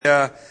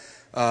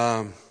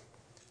Jumping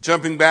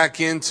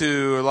back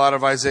into a lot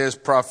of Isaiah's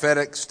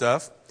prophetic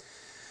stuff.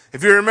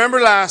 If you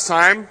remember last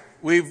time,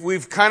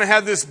 we've kind of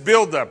had this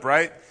build-up,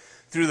 right?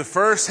 Through the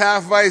first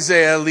half of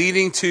Isaiah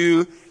leading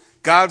to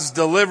God's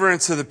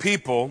deliverance of the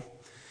people.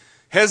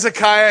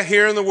 Hezekiah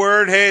hearing the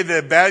word, hey,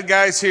 the bad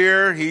guy's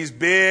here. He's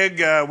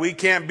big. We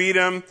can't beat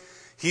him.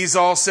 He's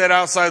all set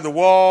outside the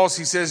walls.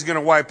 He says he's going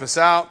to wipe us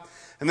out.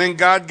 And then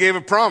God gave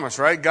a promise,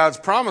 right? God's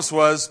promise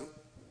was,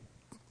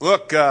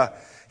 look,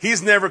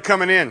 he's never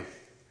coming in.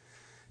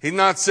 He's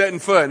not setting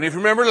foot. And if you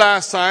remember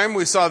last time,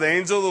 we saw the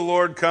angel of the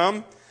Lord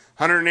come.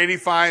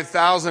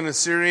 185,000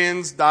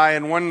 Assyrians die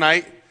in one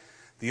night.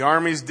 The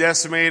army's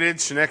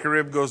decimated.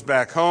 Sennacherib goes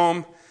back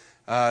home,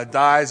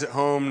 dies at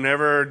home,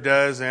 never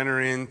does enter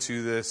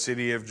into the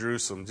city of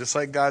Jerusalem, just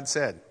like God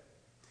said.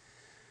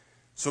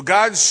 So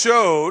God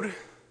showed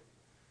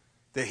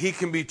that he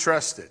can be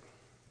trusted.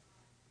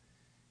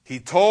 He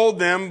told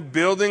them,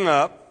 building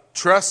up,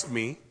 trust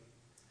me.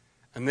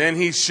 And then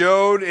he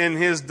showed in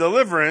his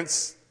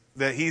deliverance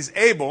that he's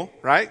able,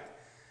 right?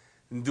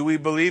 And do we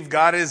believe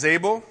God is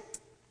able?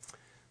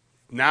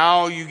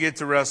 Now you get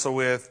to wrestle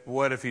with,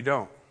 what if you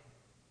don't?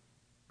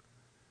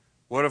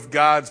 What if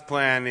God's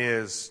plan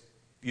is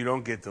you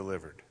don't get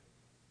delivered?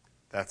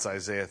 That's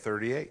Isaiah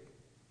 38.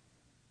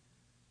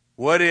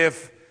 What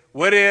if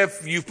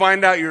you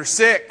find out you're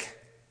sick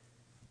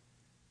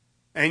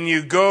and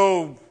you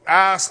go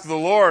ask the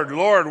Lord,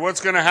 what's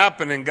going to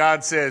happen? And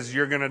God says,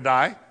 you're going to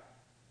die.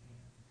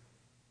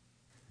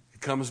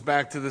 Comes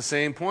back to the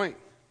same point.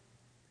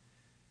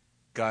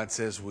 God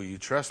says, will you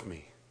trust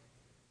me?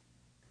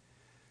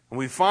 And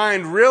we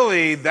find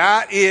really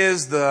that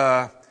is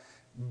the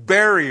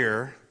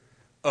barrier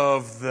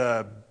of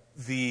the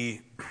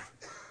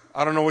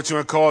I don't know what you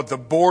want to call it, the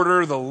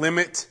border, the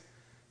limit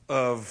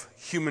of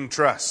human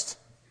trust.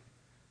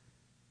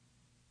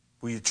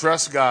 Will you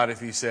trust God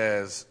if he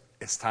says,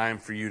 it's time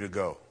for you to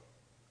go?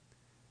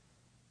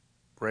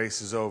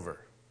 Race is over.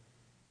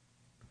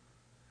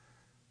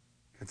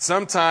 And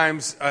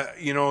sometimes,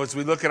 as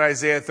we look at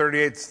Isaiah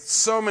 38,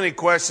 so many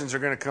questions are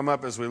going to come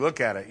up as we look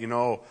at it.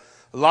 A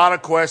lot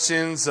of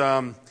questions.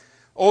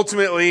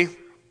 Ultimately,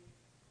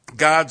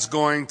 God's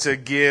going to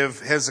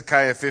give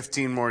Hezekiah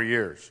 15 more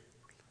years.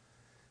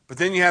 But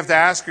then you have to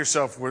ask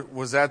yourself,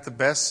 was that the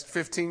best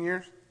 15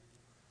 years?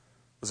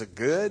 Was it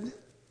good?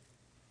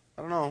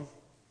 I don't know.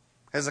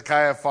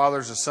 Hezekiah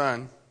fathers a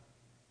son,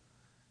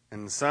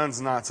 and the son's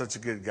not such a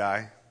good guy.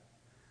 In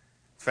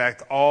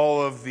fact,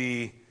 all of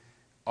the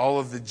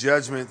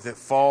judgment that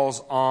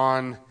falls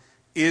on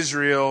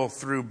Israel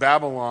through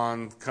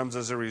Babylon comes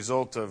as a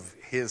result of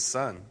his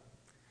son,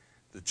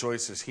 the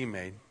choices he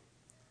made.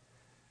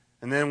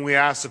 And then we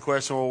ask the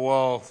question,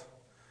 well,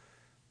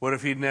 what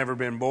if he'd never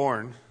been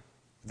born?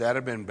 Would that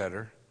have been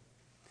better?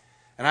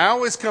 And I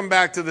always come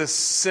back to this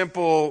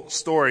simple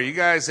story. You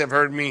guys have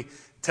heard me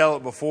tell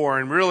it before,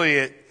 and really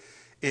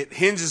it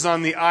hinges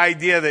on the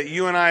idea that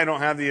you and I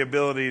don't have the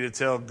ability to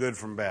tell good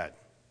from bad.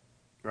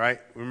 Right?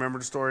 Remember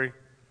the story?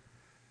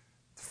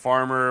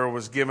 Farmer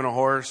was given a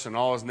horse, and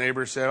all his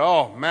neighbors said,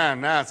 oh,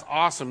 man, that's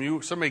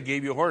awesome. Somebody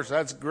gave you a horse.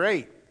 That's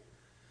great.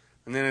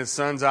 And then his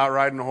son's out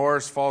riding a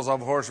horse, falls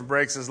off a horse, and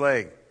breaks his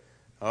leg.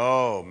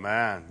 Oh,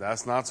 man,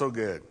 that's not so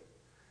good.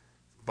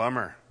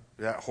 Bummer.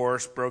 That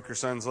horse broke your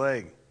son's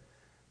leg.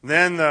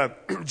 Then the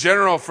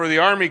general for the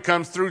army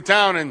comes through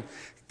town and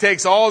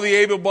takes all the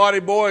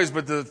able-bodied boys,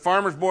 but the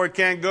farmer's boy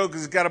can't go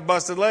because he's got a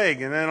busted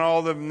leg. And then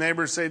all the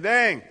neighbors say,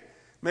 dang,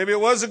 maybe it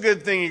was a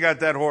good thing you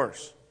got that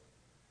horse.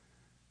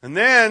 And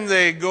then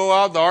they go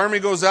out, the army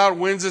goes out,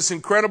 wins this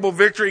incredible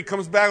victory,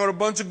 comes back with a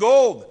bunch of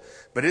gold.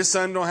 But his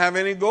son don't have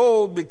any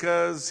gold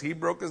because he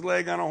broke his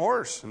leg on a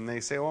horse. And they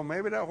say, well,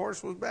 maybe that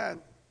horse was bad.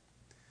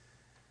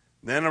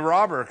 Then a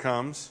robber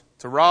comes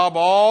to rob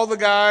all the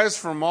guys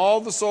from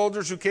all the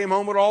soldiers who came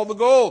home with all the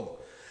gold.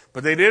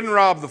 But they didn't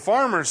rob the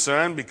farmer's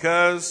son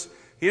because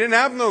he didn't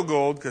have no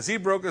gold because he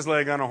broke his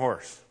leg on a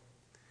horse.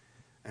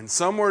 And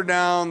somewhere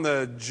down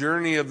the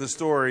journey of the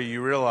story,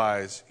 you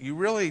realize you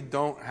really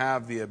don't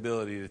have the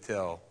ability to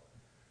tell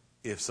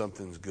if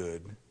something's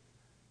good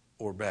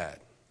or bad.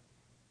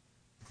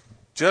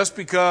 Just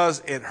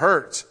because it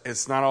hurts,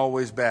 it's not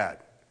always bad.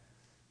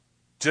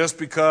 Just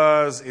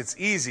because it's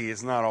easy,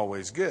 it's not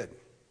always good.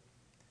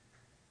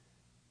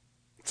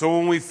 So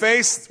when we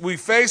face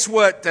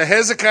what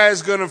Hezekiah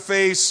is going to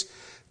face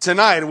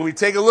tonight, when we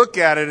take a look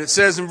at it, it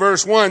says in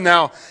verse 1,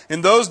 now,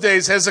 in those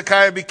days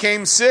Hezekiah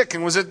became sick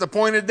and was at the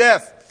point of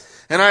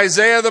death. And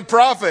Isaiah the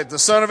prophet, the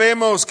son of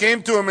Amos,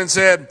 came to him and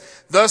said,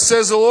 thus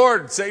says the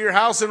Lord, set your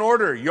house in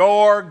order.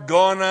 You're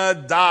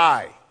gonna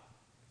die.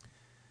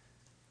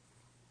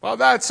 Well,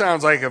 that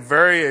sounds like a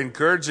very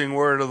encouraging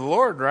word of the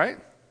Lord, right?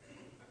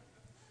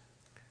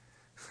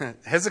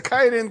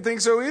 Hezekiah didn't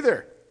think so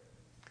either.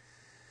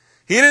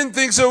 He didn't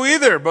think so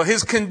either, but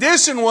his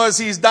condition was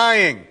he's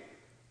dying.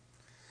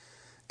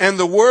 And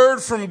the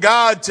word from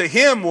God to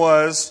him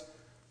was,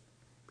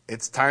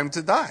 it's time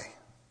to die.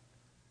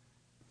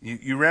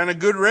 You ran a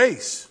good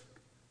race.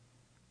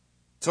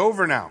 It's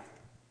over now.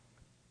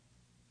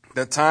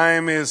 The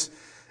time is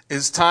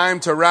it's time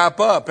to wrap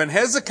up. And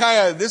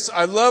Hezekiah,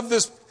 I love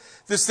this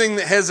thing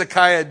that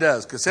Hezekiah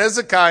does. Because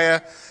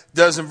Hezekiah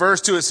does in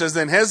verse 2, it says,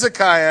 then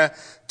Hezekiah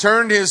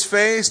turned his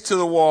face to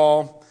the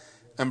wall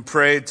and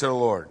prayed to the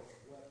Lord.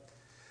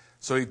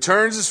 So he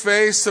turns his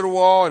face to the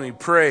wall and he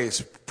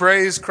prays,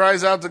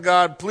 cries out to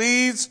God,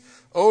 please,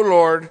 O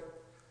Lord,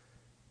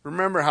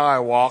 remember how I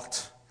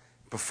walked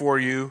before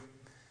you,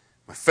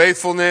 my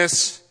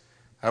faithfulness.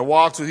 I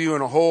walked with you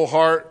in a whole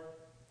heart,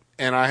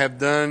 and I have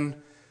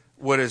done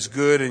what is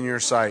good in your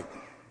sight.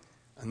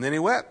 And then he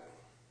wept.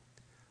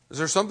 Is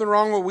there something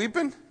wrong with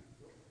weeping?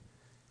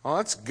 Oh,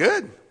 that's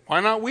good. Why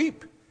not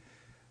weep?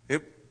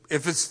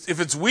 If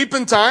it's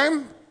weeping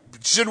time, you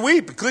should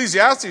weep.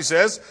 Ecclesiastes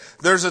says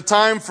there's a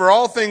time for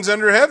all things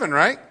under heaven,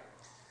 right?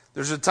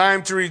 There's a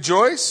time to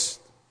rejoice.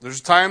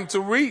 There's a time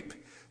to weep.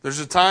 There's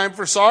a time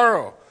for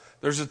sorrow.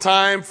 There's a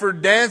time for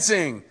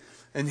dancing.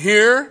 And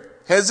here,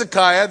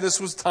 Hezekiah, this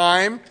was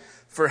time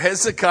for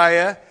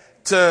Hezekiah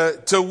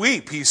to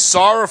weep. He's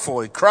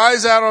sorrowful. He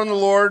cries out on the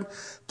Lord,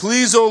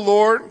 please, O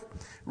Lord,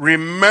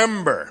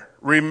 remember.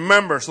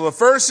 So the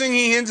first thing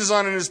he hinges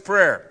on in his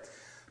prayer,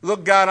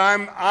 look, God,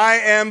 I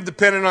am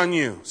dependent on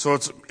you. So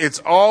it's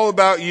all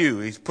about you.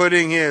 He's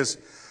putting his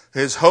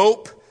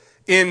hope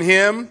in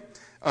him,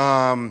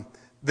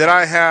 that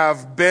I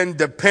have been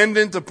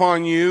dependent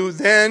upon you.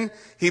 Then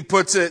he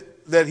puts it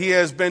that he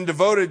has been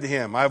devoted to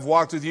him. I've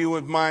walked with you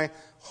with my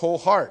whole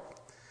heart.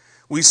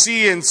 We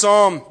see in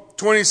Psalm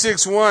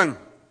 26:1,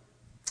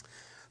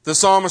 the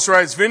psalmist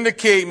writes,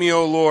 vindicate me,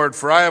 O Lord,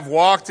 for I have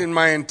walked in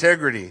my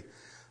integrity.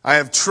 I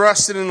have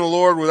trusted in the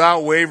Lord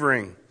without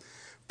wavering.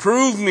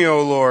 Prove me,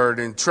 O Lord,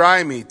 and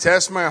try me.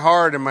 Test my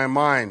heart and my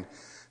mind.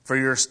 For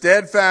your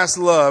steadfast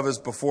love is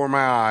before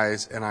my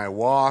eyes, and I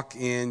walk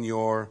in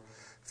your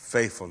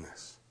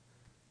faithfulness.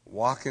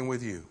 Walking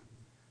with you.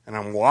 And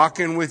I'm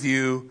walking with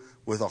you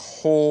with a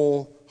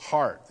whole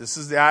heart. This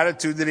is the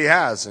attitude that he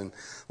has. And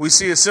we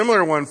see a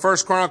similar one,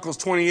 1 Chronicles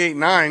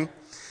 28:9.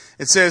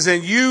 It says,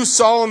 and you,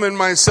 Solomon,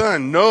 my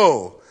son,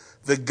 know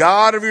the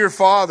God of your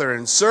father,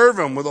 and serve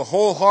him with a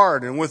whole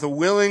heart and with a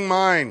willing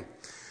mind.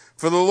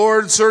 For the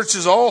Lord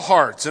searches all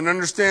hearts and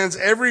understands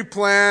every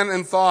plan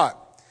and thought.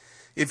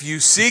 If you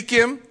seek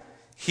him,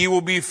 he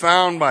will be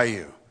found by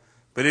you.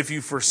 But if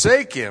you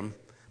forsake him,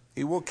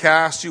 he will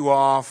cast you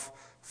off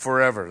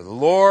forever. The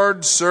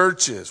Lord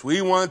searches.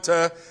 We want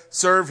to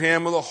serve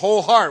him with a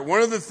whole heart.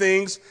 One of the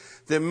things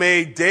that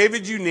made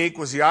David unique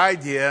was the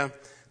idea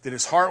that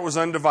his heart was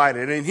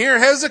undivided. And here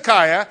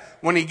Hezekiah,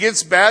 when he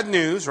gets bad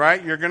news,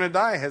 right? You're going to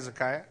die,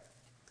 Hezekiah.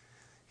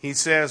 He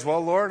says,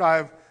 well, Lord,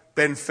 I've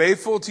been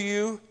faithful to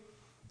you,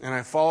 and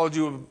I followed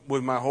you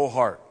with my whole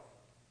heart.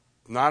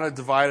 Not a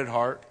divided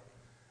heart.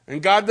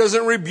 And God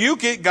doesn't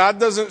rebuke it. God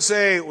doesn't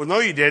say, well, no,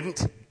 you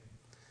didn't.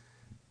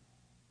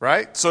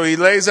 Right? So he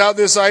lays out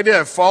this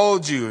idea, I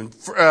followed you. In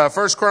 1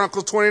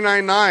 Chronicles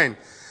 29:9,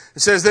 it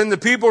says, then the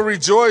people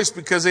rejoiced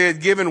because they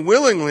had given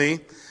willingly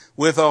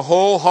with a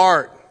whole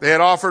heart. They had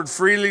offered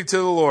freely to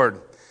the Lord.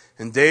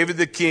 And David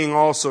the king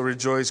also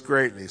rejoiced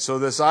greatly. So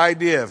this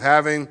idea of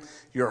having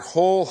your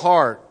whole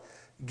heart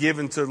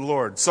given to the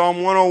Lord.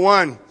 Psalm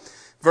 101,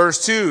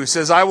 verse 2,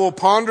 says, I will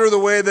ponder the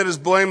way that is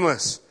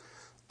blameless.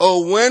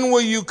 Oh, when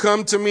will you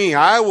come to me?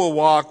 I will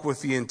walk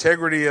with the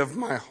integrity of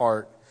my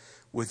heart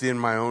within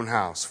my own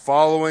house,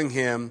 following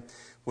him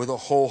with a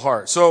whole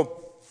heart.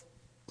 So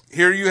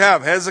here you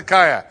have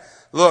Hezekiah.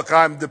 Look,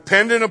 I'm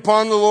dependent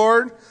upon the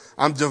Lord.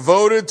 I'm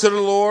devoted to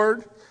the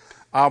Lord.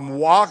 I've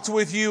walked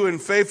with you in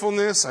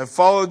faithfulness. I've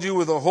followed you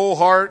with a whole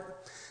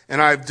heart, and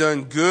I've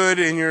done good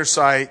in your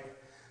sight.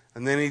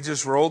 And then he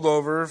just rolled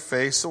over,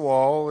 faced the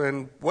wall,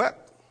 and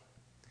wept.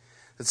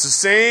 It's the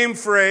same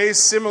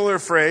phrase, similar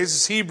phrase.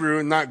 It's Hebrew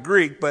and not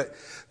Greek, but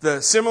the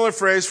similar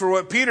phrase for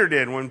what Peter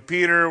did when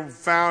Peter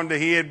found that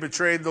he had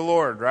betrayed the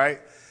Lord,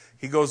 right?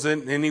 He goes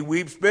in and he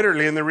weeps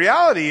bitterly. And the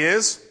reality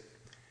is,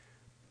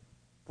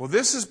 well,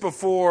 this is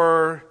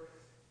before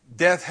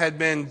death had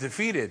been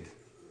defeated,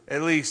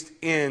 at least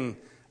in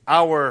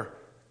our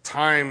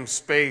time,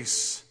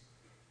 space,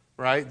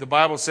 right? The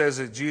Bible says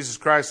that Jesus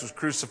Christ was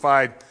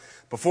crucified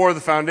before the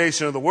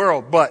foundation of the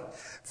world. But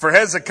for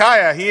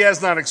Hezekiah, he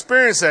has not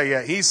experienced that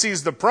yet. He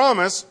sees the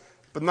promise,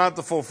 but not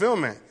the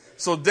fulfillment.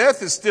 So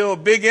death is still a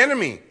big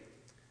enemy.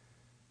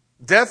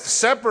 Death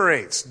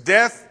separates.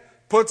 Death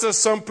puts us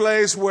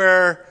someplace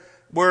where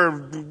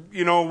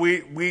you know,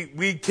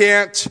 we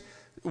can't,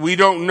 we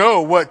don't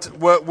know what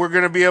we're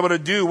going to be able to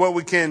do, what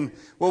we can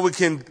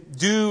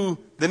do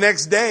the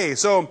next day.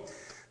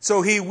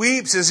 So he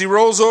weeps as he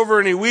rolls over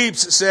and he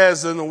weeps. It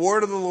says, then the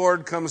word of the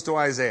Lord comes to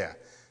Isaiah.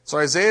 So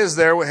Isaiah is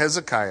there with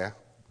Hezekiah.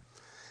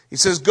 He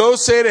says, go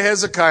say to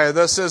Hezekiah,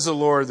 thus says the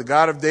Lord, the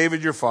God of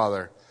David your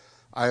father,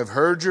 I have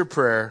heard your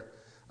prayer.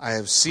 I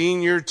have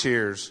seen your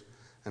tears,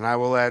 and I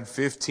will add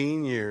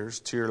 15 years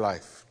to your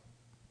life.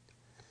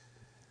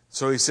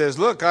 So he says,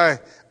 look, I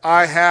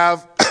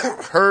have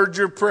heard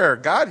your prayer.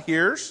 God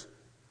hears.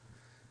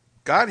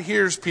 God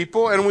hears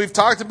people. And we've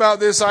talked about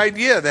this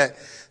idea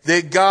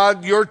that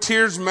God, your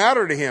tears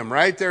matter to him,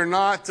 right? They're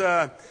not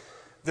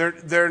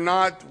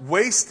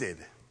wasted.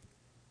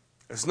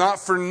 It's not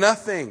for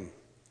nothing.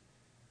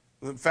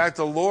 In fact,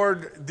 the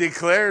Lord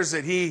declares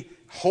that He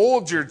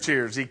holds your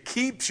tears. He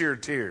keeps your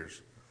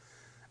tears.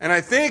 And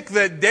I think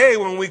that day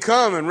when we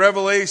come in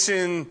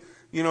Revelation,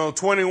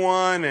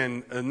 21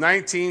 and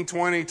 19,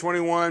 20,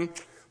 21,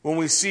 when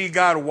we see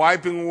God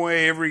wiping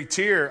away every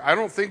tear, I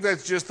don't think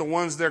that's just the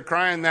ones they're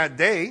crying that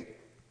day.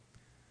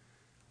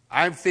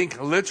 I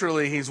think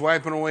literally He's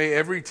wiping away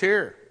every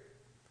tear.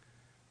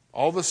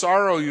 All the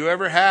sorrow you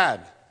ever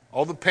had,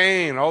 all the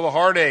pain, all the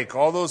heartache,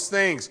 all those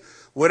things.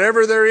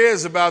 Whatever there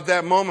is about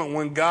that moment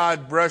when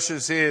God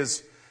brushes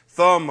His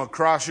thumb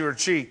across your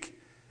cheek,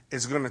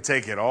 is going to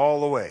take it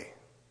all away.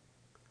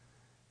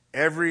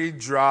 Every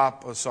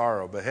drop of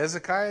sorrow. But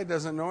Hezekiah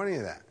doesn't know any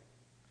of that.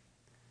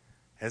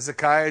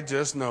 Hezekiah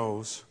just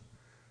knows,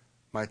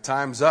 my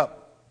time's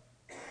up.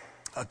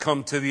 I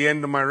come to the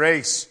end of my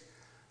race.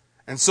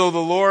 And so the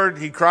Lord,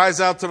 he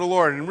cries out to the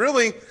Lord. And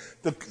really,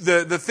 the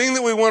thing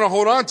that we want to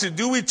hold on to,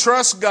 do we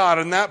trust God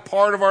in that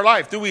part of our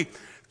life? Do we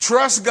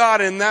trust God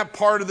in that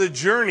part of the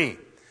journey?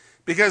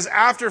 Because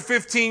after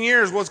 15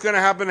 years, what's going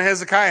to happen to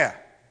Hezekiah?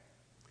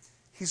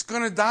 He's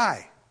going to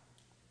die.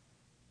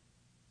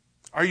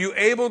 Are you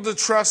able to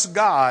trust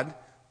God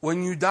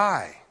when you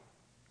die?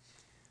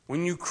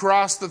 When you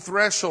cross the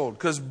threshold?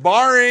 Because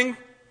barring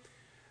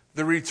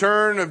the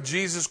return of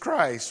Jesus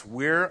Christ,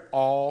 we're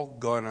all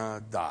going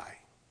to die.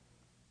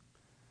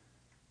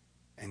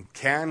 And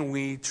can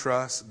we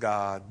trust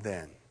God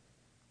then?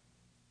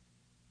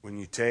 When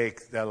you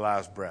take that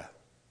last breath.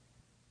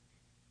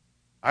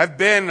 I've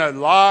been at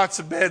lots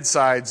of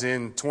bedsides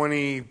in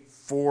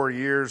 24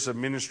 years of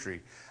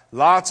ministry.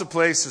 Lots of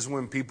places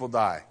when people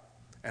die.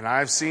 And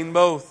I've seen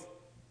both.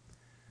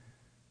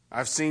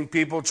 I've seen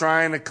people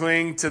trying to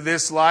cling to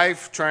this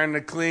life, trying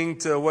to cling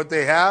to what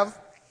they have.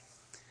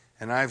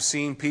 And I've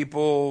seen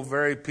people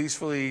very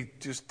peacefully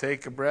just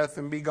take a breath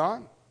and be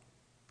gone.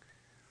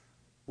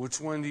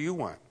 Which one do you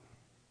want?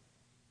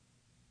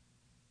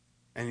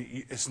 And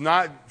it's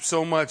not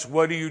so much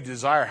what do you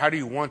desire, how do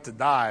you want to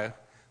die?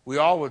 We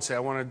all would say, I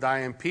want to die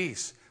in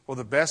peace. Well,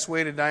 the best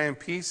way to die in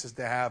peace is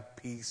to have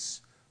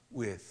peace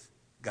with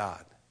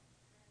God.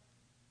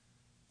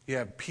 You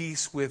have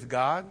peace with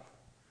God,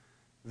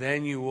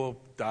 then you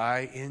will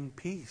die in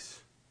peace.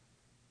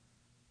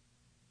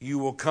 You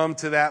will come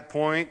to that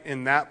point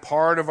in that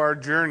part of our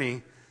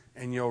journey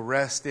and you'll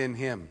rest in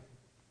Him.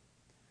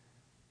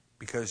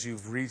 Because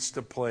you've reached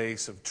a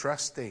place of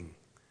trusting.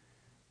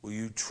 Will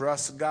you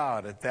trust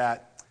God at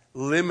that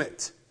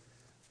limit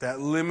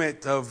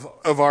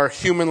of our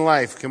human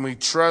life? Can we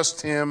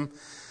trust Him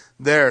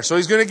there? So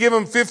He's going to give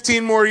him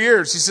 15 more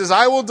years. He says,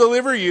 I will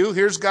deliver you.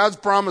 Here's God's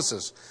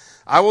promises.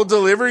 I will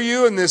deliver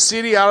you and this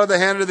city out of the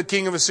hand of the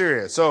king of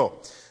Assyria.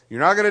 So, you're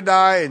not going to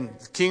die, and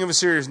the king of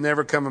Assyria is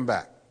never coming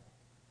back.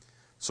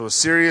 So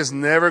Assyria is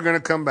never going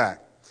to come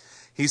back.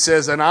 He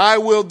says, and I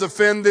will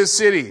defend this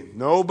city.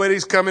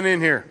 Nobody's coming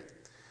in here.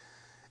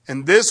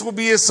 And this will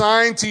be a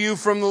sign to you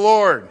from the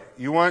Lord.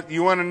 You want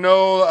to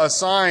know a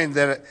sign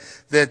that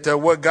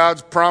what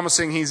God's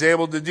promising He's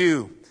able to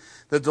do.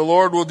 That the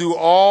Lord will do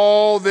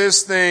all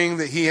this thing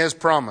that He has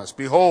promised.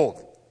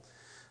 Behold,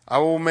 I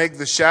will make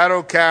the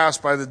shadow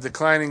cast by the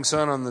declining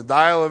sun on the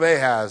dial of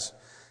Ahaz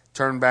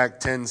turn back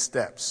 10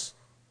 steps.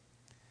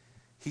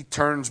 He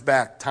turns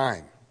back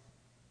time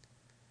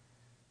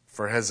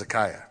for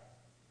Hezekiah.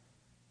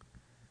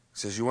 He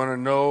says, you want to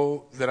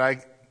know that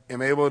I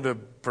am able to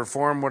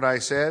perform what I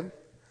said?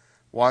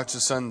 Watch the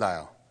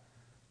sundial.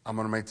 I'm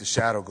going to make the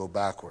shadow go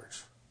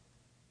backwards.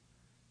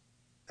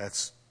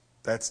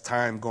 That's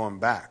time going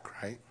back,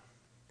 right?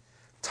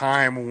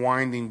 Time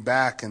winding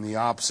back in the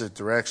opposite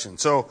direction.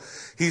 So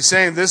he's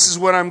saying, this is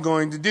what I'm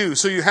going to do.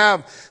 So you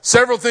have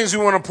several things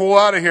we want to pull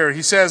out of here.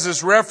 He says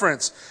this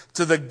reference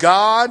to the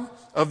God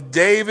of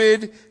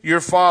David,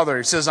 your father.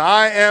 He says,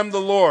 I am the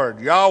Lord,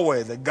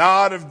 Yahweh, the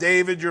God of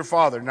David, your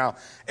father. Now,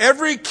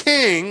 every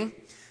king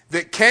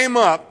that came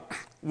up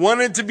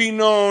wanted to be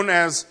known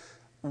as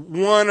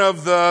one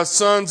of the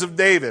sons of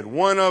David,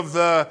 one of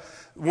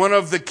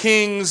the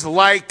kings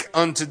like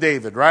unto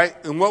David, right?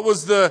 And what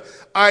was the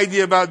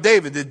idea about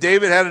David? That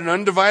David had an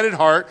undivided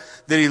heart,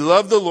 that he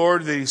loved the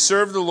Lord, that he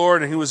served the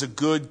Lord, and he was a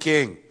good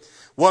king.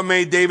 What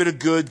made David a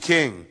good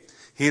king?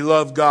 He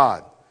loved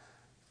God.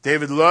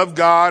 David loved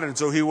God, and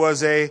so he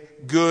was a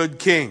good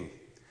king.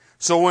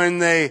 So when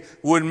they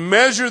would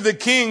measure the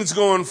kings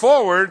going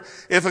forward,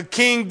 if a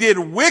king did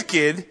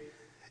wicked,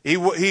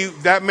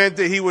 that meant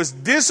that he was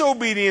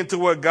disobedient to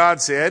what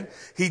God said.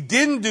 He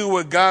didn't do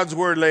what God's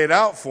word laid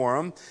out for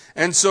him.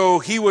 And so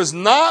he was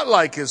not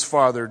like his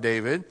father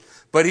David,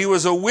 but he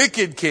was a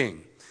wicked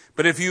king.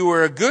 But if you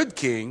were a good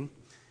king,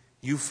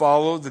 you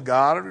followed the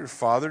God of your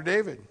father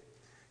David.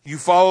 You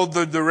followed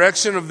the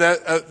direction of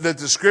that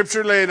the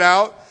scripture laid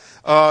out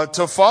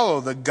to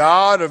follow, the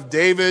God of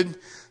David,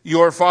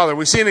 your father.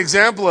 We see an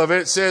example of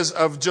it. It says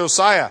of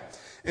Josiah.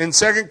 In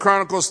 2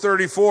 Chronicles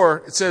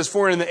 34, it says,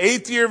 for in the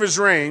 8th year of his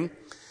reign,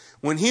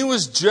 when he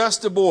was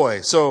just a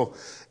boy, so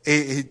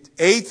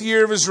 8th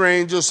year of his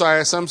reign,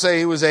 Josiah, some say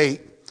he was 8,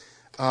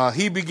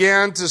 he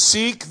began to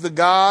seek the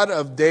God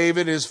of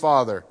David his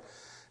father.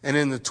 And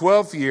in the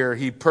 12th year,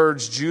 he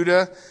purged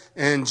Judah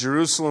and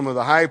Jerusalem of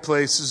the high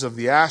places of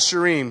the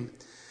Asherim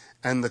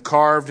and the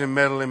carved and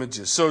metal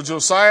images. So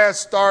Josiah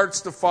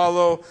starts to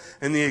follow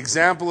in the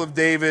example of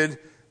David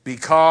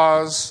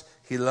because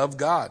he loved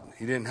God.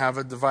 He didn't have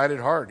a divided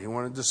heart. He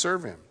wanted to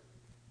serve him.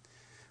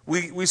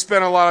 We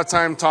spent a lot of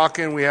time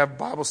talking. We have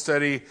Bible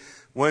study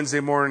Wednesday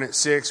morning at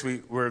 6.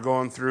 We're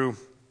going through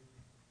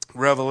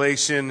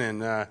Revelation,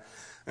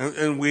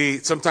 and we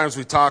sometimes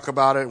we talk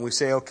about it and we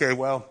say, okay,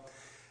 well,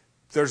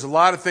 there's a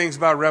lot of things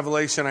about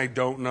Revelation I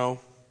don't know.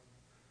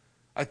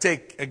 I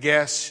take a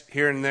guess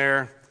here and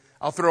there.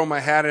 I'll throw my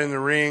hat in the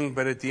ring,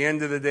 but at the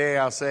end of the day,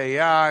 I'll say,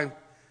 yeah,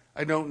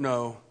 I don't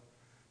know.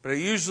 But I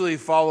usually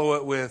follow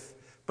it with,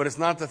 but it's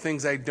not the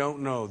things I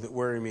don't know that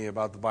worry me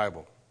about the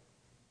Bible.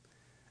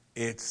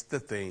 It's the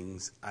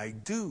things I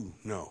do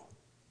know.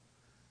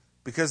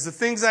 Because the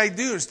things I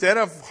do, instead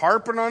of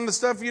harping on the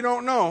stuff you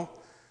don't know,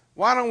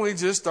 why don't we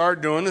just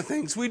start doing the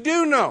things we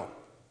do know?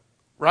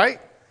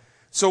 Right?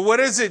 So what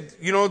is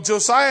it?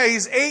 Josiah,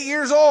 he's 8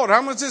 years old.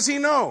 How much does he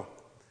know?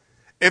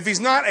 If he's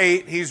not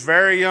 8, he's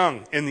very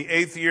young in the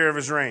 8th year of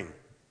his reign.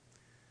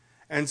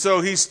 And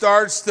so he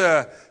starts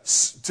to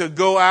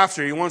go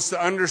after. He wants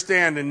to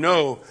understand and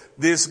know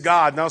this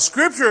God. Now,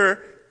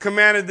 Scripture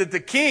commanded that the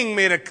king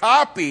made a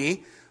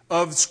copy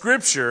of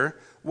Scripture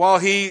while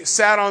he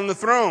sat on the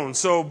throne.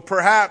 So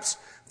perhaps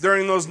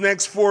during those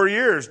next 4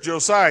 years,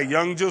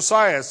 young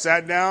Josiah,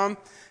 sat down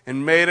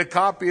and made a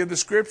copy of the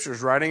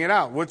Scriptures, writing it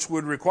out, which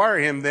would require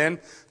him then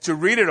to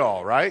read it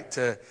all, right?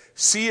 To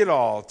see it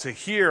all, to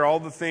hear all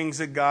the things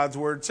that God's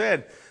Word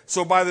said.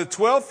 So by the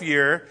 12th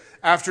year,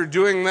 after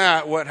doing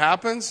that, what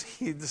happens?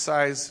 He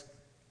decides,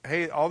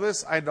 hey, all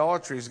this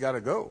idolatry's got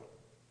to go.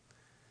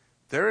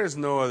 There is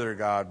no other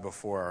God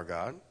before our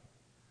God.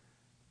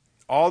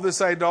 All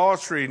this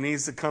idolatry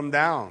needs to come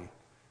down.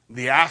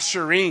 The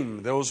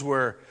Asherim, those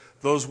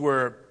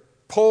were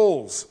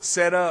poles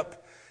set up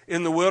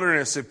in the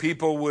wilderness that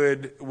people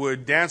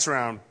would dance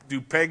around, do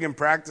pagan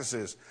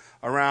practices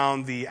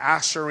around the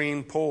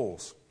Asherim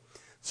poles.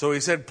 So he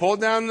said, pull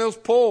down those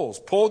poles,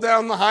 pull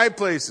down the high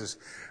places.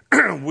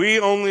 We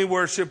only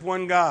worship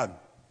one God.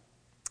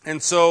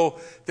 And so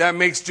that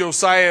makes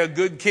Josiah a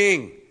good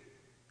king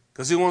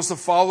because he wants to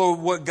follow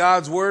what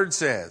God's word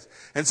says.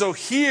 And so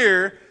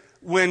here,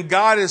 when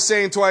God is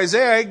saying to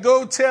Isaiah, hey,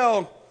 go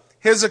tell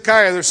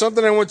Hezekiah, there's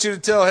something I want you to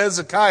tell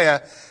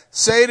Hezekiah.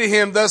 Say to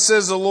him, thus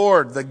says the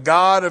Lord, the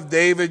God of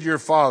David your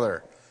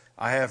father,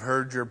 I have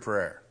heard your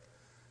prayer.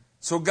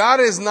 So God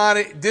is not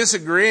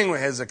disagreeing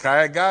with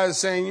Hezekiah. God is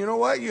saying, you know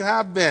what? You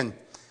haven't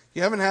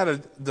had a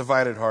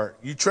divided heart.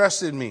 You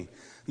trusted me.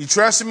 You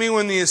trusted me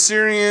when the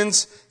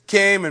Assyrians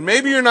came, and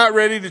maybe you're not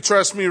ready to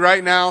trust me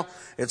right now.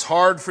 It's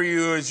hard for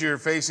you as you're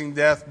facing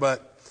death,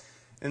 but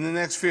in the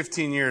next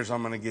 15 years,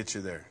 I'm going to get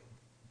you there.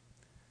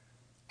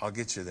 I'll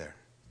get you there.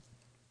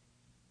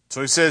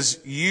 So he says,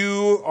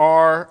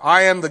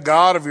 I am the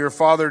God of your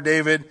father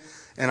David,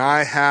 and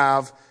I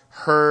have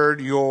heard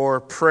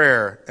your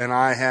prayer, and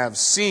I have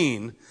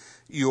seen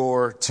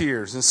your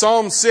tears. In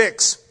Psalm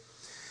 6,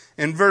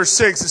 in verse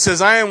 6, it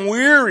says, I am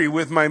weary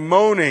with my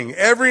moaning.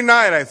 Every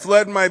night I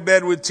fled my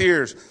bed with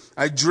tears.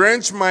 I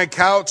drench my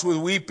couch with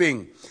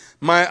weeping.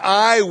 My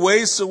eye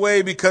wastes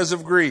away because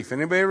of grief.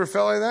 Anybody ever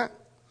felt like that?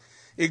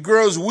 It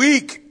grows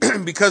weak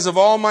because of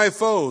all my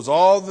foes,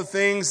 all the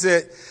things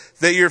that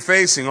you're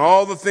facing,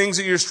 all the things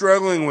that you're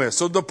struggling with.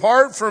 So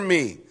depart from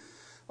me,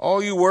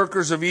 all you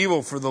workers of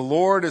evil, for the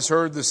Lord has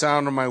heard the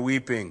sound of my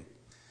weeping.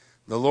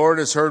 The Lord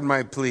has heard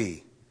my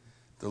plea.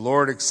 The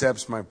Lord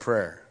accepts my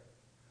prayer.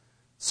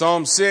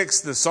 Psalm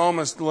 6, the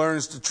psalmist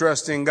learns to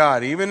trust in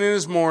God. Even in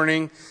his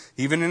mourning,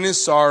 even in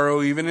his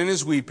sorrow, even in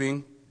his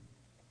weeping,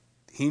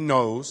 he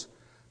knows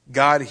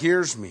God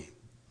hears me.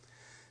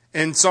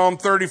 In Psalm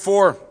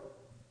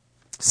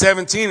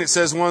 34:17, it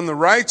says, when the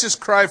righteous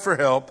cry for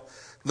help,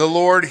 the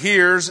Lord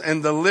hears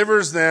and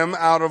delivers them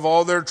out of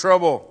all their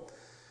trouble.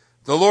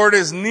 The Lord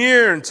is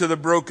near to the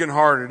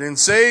brokenhearted and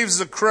saves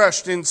the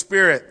crushed in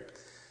spirit.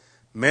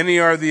 Many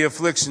are the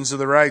afflictions of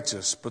the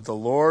righteous, but the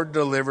Lord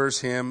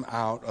delivers him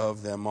out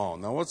of them all.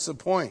 Now, what's the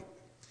point?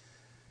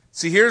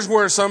 See, here's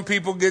where some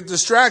people get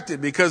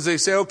distracted because they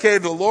say, okay,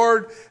 the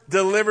Lord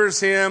delivers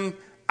him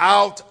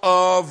out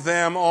of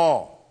them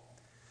all.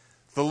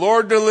 The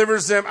Lord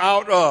delivers them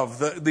out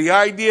of. The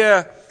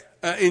idea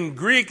in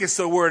Greek is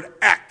the word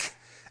ek.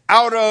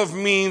 Out of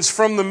means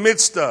from the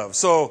midst of.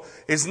 So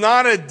it's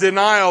not a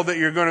denial that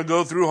you're going to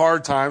go through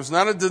hard times.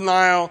 Not a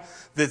denial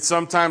that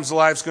sometimes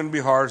life's going to be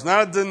hard. It's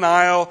not a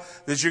denial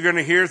that you're going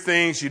to hear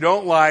things you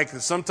don't like.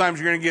 That sometimes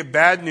you're going to get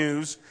bad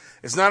news.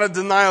 It's not a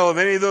denial of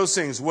any of those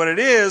things. What it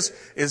is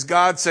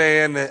God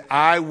saying that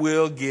I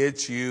will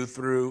get you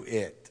through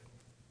it.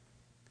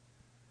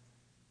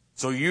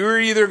 So you're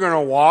either going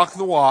to walk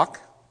the walk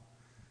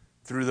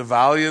through the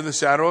valley of the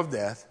shadow of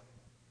death,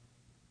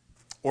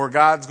 or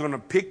God's going to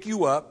pick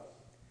you up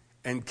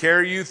and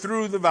carry you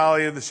through the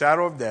valley of the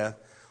shadow of death,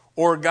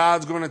 or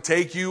God's going to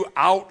take you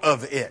out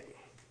of it.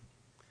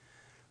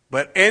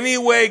 But any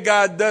way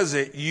God does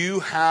it,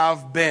 you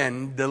have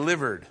been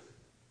delivered.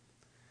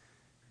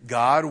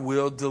 God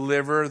will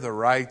deliver the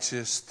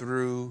righteous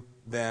through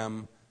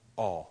them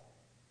all.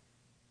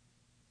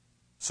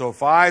 So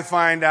if I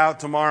find out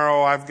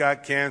tomorrow I've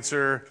got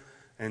cancer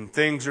and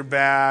things are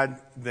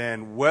bad,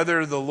 then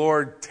whether the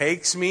Lord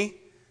takes me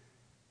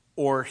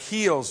or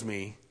heals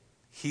me,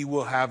 He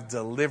will have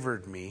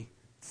delivered me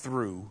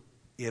through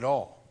it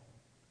all.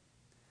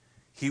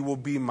 He will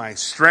be my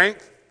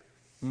strength,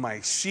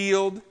 my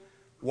shield,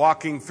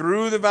 walking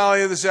through the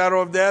valley of the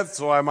shadow of death,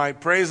 so I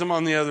might praise Him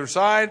on the other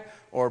side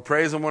or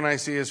praise Him when I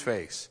see His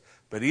face.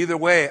 But either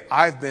way,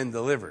 I've been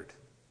delivered.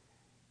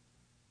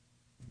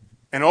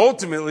 And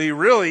ultimately,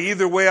 really,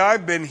 either way,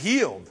 I've been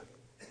healed.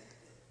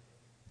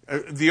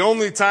 The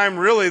only time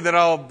really that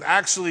I'll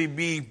actually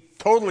be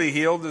totally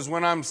healed is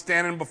when I'm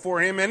standing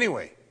before Him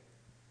anyway.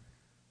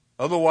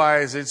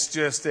 Otherwise, it's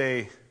just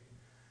a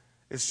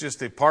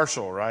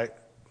partial, right?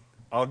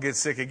 I'll get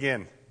sick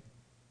again.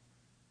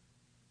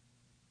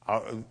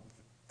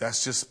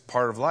 That's just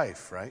part of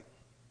life, right?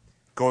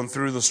 Going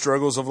through the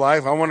struggles of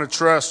life. I want to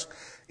trust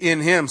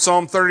in Him.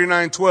 Psalm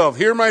 39:12.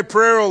 Hear my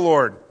prayer, O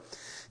Lord.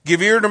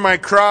 Give ear to my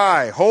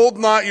cry. Hold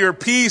not your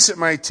peace at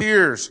my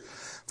tears.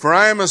 For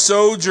I am a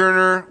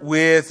sojourner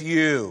with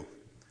you.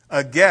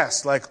 A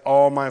guest like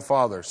all my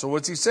fathers. So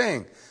what's he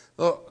saying?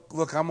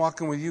 Look, I'm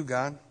walking with you,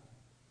 God.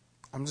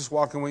 I'm just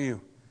walking with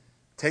you.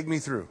 Take me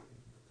through.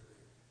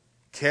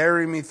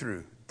 Carry me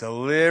through.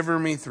 Deliver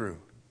me through.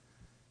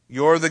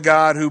 You're the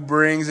God who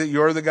brings it.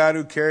 You're the God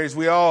who carries.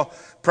 We all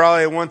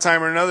probably at one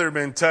time or another have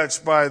been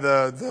touched by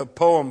the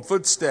poem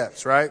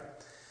Footsteps, right?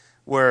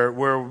 Where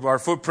our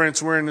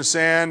footprints were in the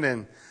sand,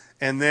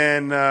 and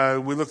then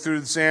we look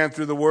through the sand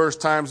through the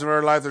worst times of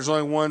our life. There's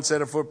only one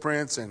set of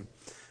footprints, and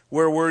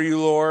where were you,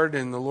 Lord?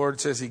 And the Lord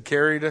says He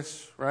carried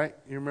us, right?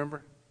 You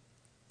remember?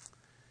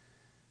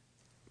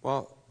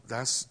 Well,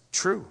 that's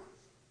true.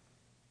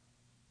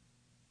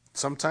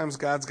 Sometimes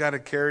God's got to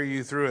carry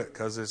you through it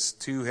because it's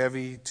too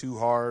heavy, too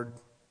hard.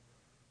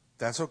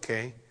 That's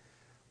okay.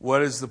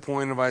 What is the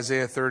point of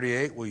Isaiah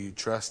 38? Will you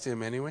trust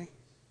Him anyway?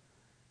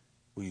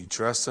 Will you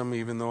trust Him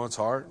even though it's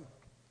hard?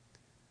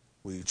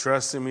 Will you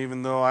trust Him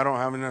even though I don't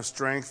have enough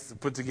strength to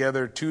put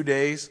together 2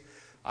 days?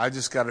 I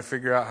just got to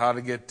figure out how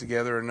to get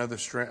together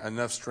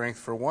enough strength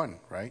for one,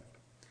 right?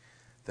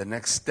 The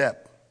next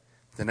step,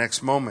 the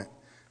next moment,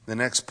 the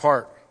next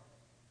part.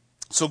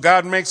 So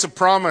God makes a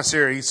promise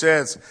here. He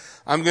says,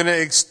 I'm going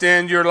to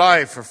extend your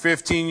life for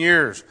 15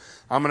 years.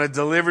 I'm going to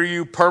deliver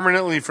you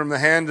permanently from the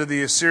hand of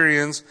the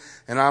Assyrians,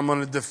 and I'm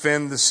going to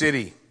defend the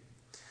city.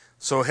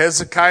 So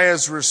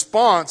Hezekiah's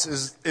response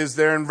is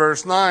there in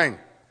verse 9.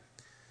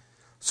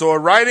 So a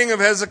writing of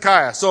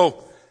Hezekiah.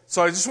 So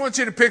I just want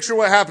you to picture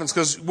what happens,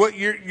 because what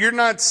you're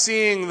not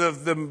seeing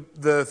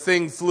the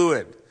thing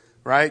fluid,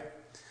 right?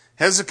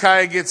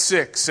 Hezekiah gets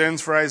sick,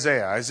 sends for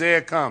Isaiah.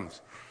 Isaiah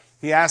comes.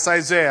 He asks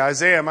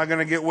Isaiah, am I going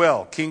to get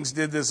well? Kings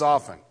did this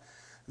often.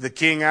 The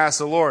king asks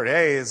the Lord,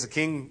 hey, is the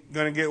king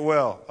going to get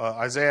well?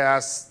 Isaiah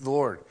asks the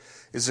Lord,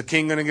 is the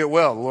king going to get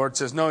well? The Lord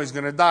says, no, he's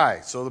going to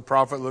die. So the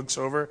prophet looks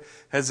over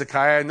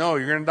Hezekiah, no,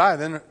 you're going to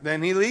die.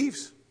 Then he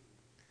leaves.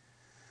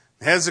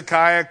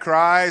 Hezekiah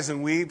cries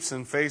and weeps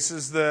and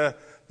faces the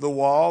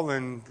wall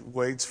and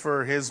waits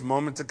for his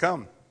moment to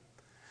come.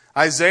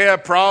 Isaiah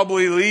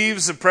probably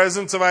leaves the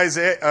presence of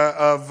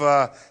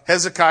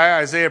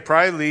Hezekiah. Isaiah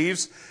probably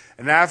leaves.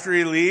 And after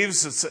he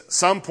leaves, at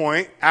some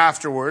point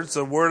afterwards,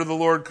 the word of the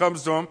Lord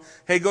comes to him.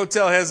 Hey, go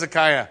tell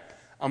Hezekiah,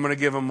 I'm going to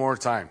give him more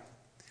time.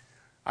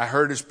 I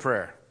heard his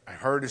prayer. I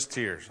heard his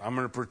tears. I'm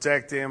going to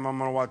protect him. I'm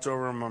going to watch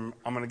over him.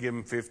 I'm going to give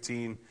him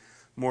 15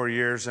 more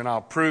years. And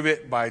I'll prove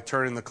it by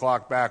turning the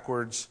clock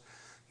backwards,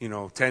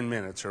 10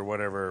 minutes or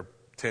whatever,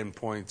 10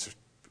 points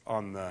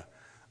on the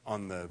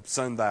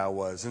sundial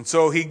was. And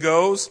so he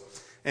goes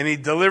and he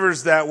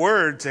delivers that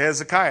word to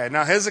Hezekiah.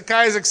 Now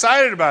Hezekiah is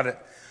excited about it.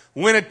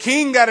 When a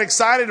king got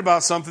excited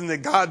about something that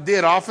God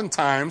did,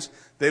 oftentimes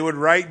they would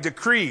write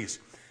decrees.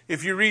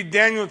 If you read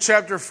Daniel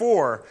chapter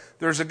 4,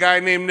 there's a guy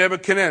named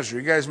Nebuchadnezzar.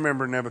 You guys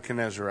remember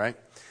Nebuchadnezzar, right?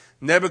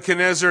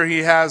 Nebuchadnezzar,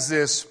 he has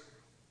this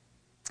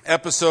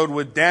episode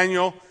with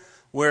Daniel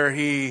where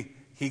he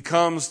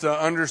comes to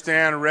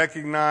understand and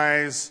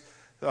recognize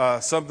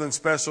something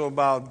special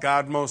about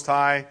God Most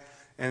High.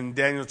 In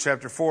Daniel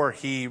chapter 4,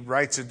 he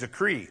writes a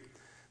decree.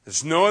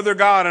 There's no other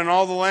God in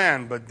all the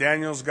land but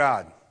Daniel's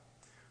God.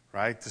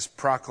 Right? This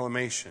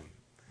proclamation.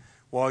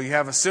 Well, you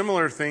have a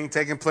similar thing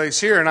taking place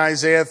here in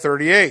Isaiah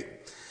 38.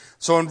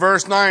 So in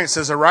verse 9 it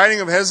says, a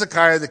writing of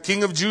Hezekiah, the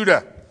king of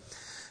Judah,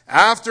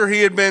 after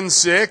he had been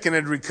sick and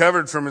had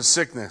recovered from his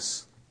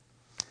sickness.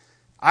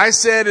 I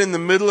said, in the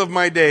middle of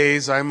my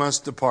days, I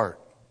must depart.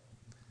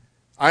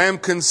 I am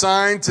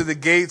consigned to the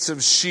gates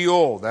of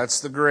Sheol,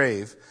 that's the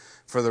grave,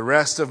 for the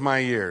rest of my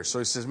years. So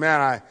he says,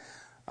 man,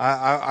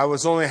 I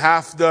was only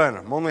half done.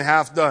 I'm only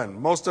half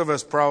done. Most of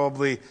us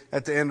probably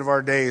at the end of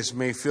our days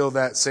may feel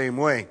that same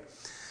way.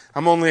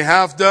 I'm only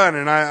half done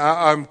and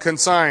I'm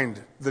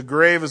consigned. The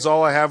grave is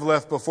all I have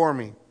left before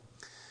me.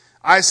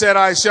 I said,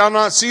 I shall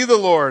not see the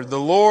Lord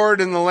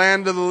in the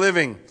land of the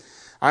living.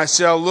 I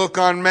shall look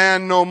on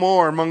man no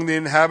more among the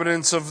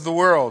inhabitants of the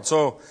world.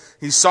 So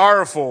He's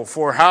sorrowful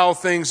for how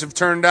things have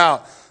turned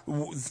out,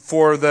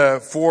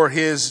 for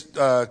his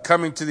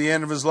coming to the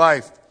end of his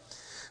life.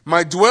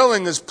 My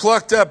dwelling is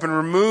plucked up and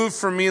removed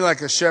from me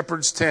like a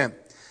shepherd's tent.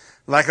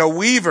 Like a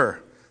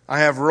weaver, I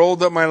have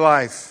rolled up my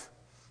life.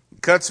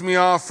 It cuts me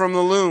off from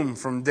the loom.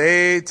 From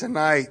day to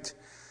night,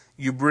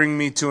 you bring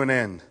me to an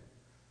end.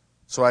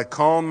 So I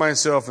calm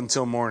myself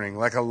until morning.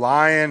 Like a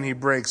lion, he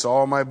breaks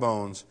all my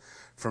bones.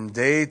 From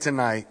day to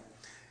night,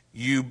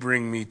 you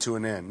bring me to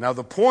an end. Now,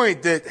 the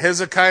point that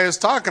Hezekiah is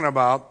talking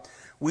about,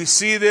 we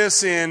see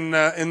this in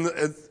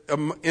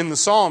the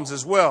Psalms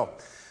as well.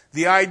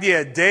 The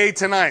idea, day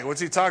to night,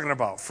 what's he talking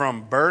about?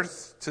 From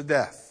birth to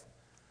death.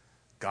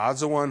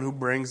 God's the one who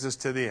brings us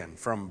to the end.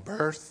 From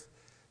birth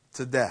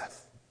to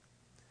death.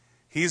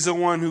 He's the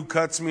one who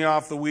cuts me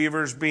off the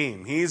weaver's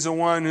beam. He's the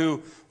one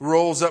who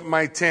rolls up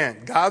my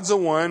tent. God's the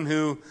one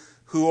who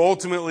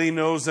ultimately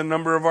knows the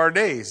number of our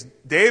days.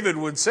 David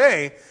would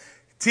say,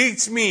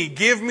 teach me,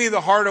 give me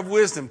the heart of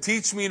wisdom.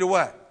 Teach me to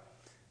what?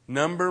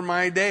 Number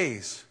my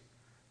days.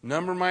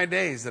 Number my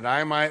days, that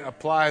I might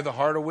apply the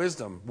heart of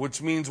wisdom.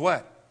 Which means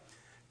what?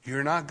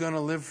 You're not going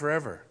to live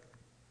forever.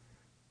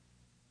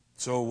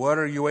 So what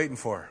are you waiting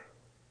for?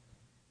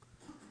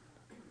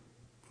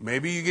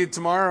 Maybe you get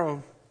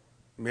tomorrow.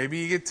 Maybe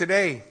you get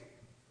today.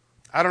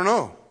 I don't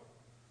know.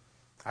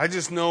 I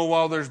just know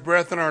while there's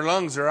breath in our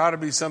lungs, there ought to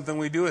be something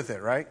we do with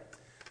it, right?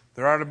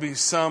 There ought to be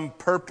some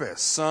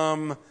purpose,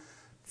 some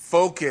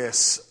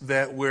focus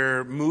that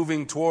we're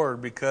moving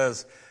toward,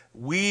 because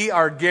we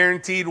are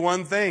guaranteed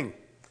one thing.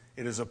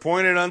 It is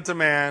appointed unto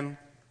man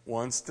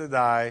once to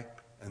die,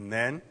 and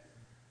then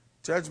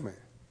judgment.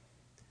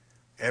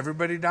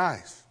 Everybody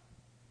dies.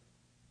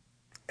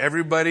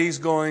 Everybody's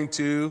going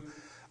to,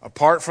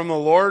 apart from the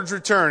Lord's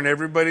return,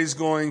 everybody's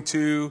going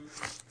to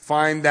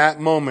find that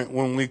moment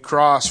when we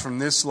cross from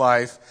this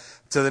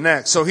life to the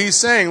next. So he's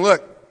saying,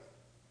 look,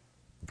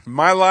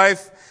 my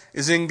life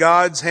is in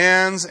God's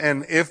hands,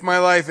 and if my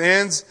life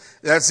ends,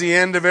 that's the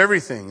end of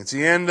everything. It's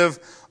the end of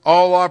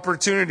all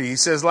opportunity. He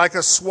says, like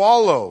a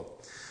swallow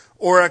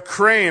or a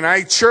crane,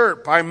 I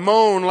chirp, I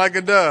moan like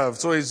a dove.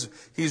 So he's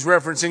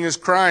referencing his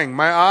crying.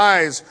 My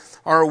eyes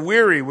are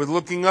weary with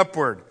looking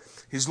upward.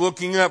 He's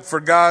looking up for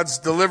God's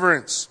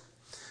deliverance.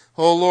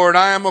 Oh Lord,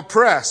 I am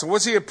oppressed. And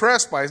what's he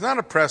oppressed by? He's not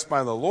oppressed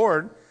by the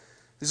Lord.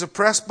 He's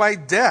oppressed by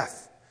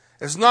death.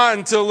 It's not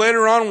until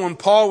later on when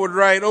Paul would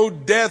write, oh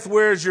death,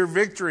 where is your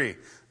victory?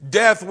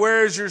 Death,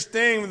 where is your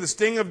sting? The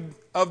sting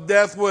of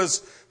death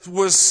was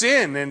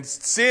sin. And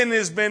sin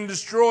has been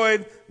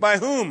destroyed by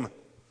whom?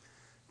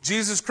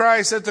 Jesus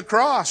Christ at the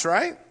cross,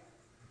 right?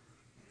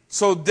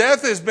 So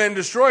death has been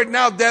destroyed.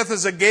 Now death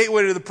is a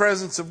gateway to the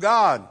presence of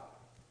God.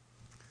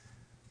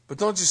 But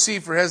don't you see,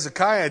 for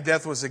Hezekiah,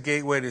 death was a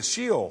gateway to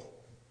Sheol,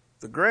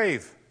 the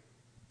grave.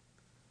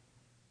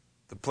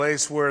 The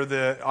place where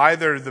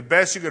either the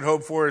best you could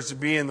hope for is to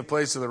be in the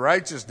place of the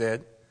righteous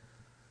dead.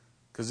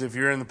 Because if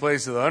you're in the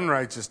place of the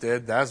unrighteous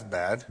dead, that's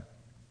bad.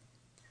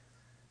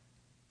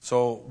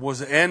 So was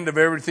the end of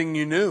everything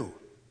you knew.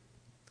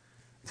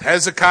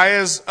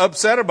 Hezekiah's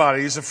upset about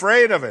it. He's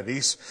afraid of it.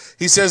 He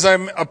says,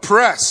 I'm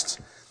oppressed.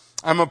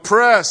 I'm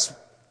oppressed.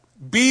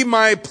 Be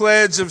my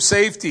pledge of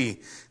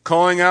safety,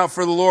 calling out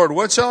for the Lord.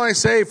 What shall I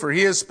say? For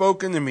he has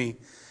spoken to me.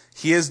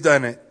 He has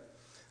done it.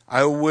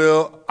 I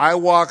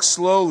walk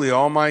slowly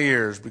all my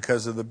years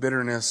because of the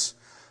bitterness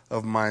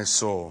of my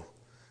soul.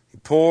 He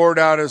poured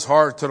out his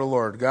heart to the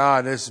Lord.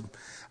 God,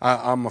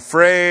 I'm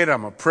afraid.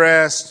 I'm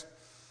oppressed.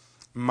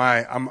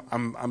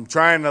 I'm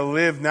trying to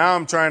live now.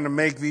 I'm trying to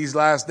make these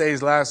last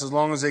days last as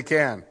long as they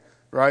can,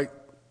 right?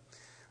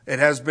 It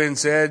has been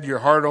said your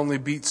heart only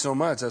beats so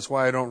much. That's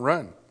why I don't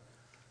run.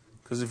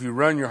 Because if you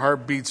run, your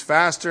heart beats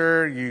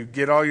faster. You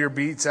get all your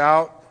beats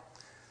out.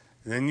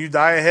 Then you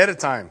die ahead of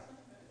time.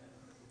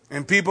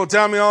 And people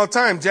tell me all the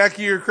time,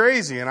 Jackie, you're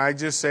crazy. And I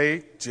just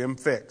say, Jim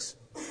Fixx.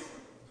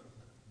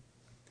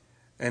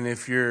 And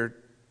if you're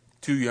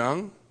too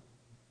young,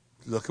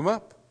 look him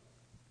up.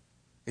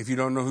 If you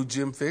don't know who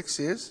Jim Fixx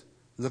is,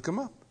 look him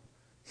up.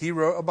 He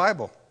wrote a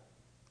Bible.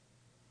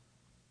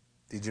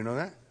 Did you know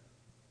that?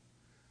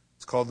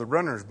 It's called the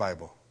Runner's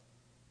Bible.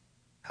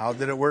 How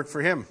did it work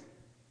for him?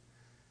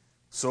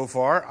 So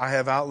far, I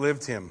have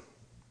outlived him.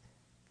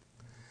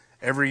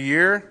 Every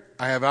year,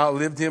 I have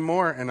outlived him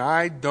more, and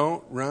I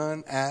don't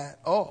run at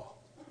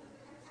all.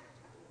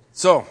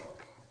 So,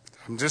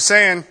 I'm just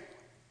saying,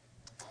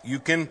 you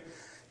can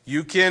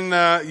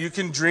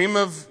dream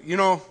of,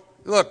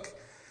 look,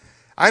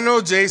 I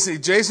know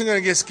Jason's going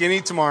to get skinny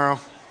tomorrow.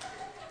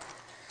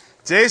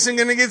 Jason's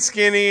going to get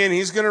skinny, and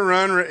he's going to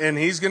run, and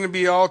he's going to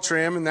be all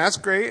trim, and that's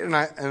great, and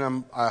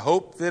I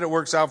hope that it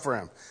works out for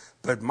him.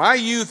 But my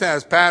youth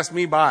has passed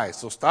me by,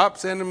 so stop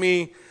sending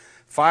me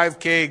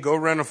 5K, go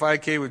run a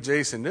 5K with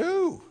Jason.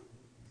 No.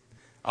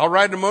 I'll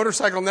ride the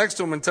motorcycle next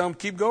to him and tell him,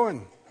 keep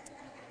going.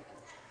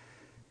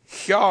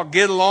 Y'all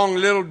get along,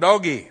 little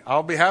doggy.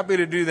 I'll be happy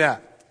to do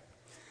that.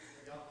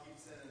 Y'all keep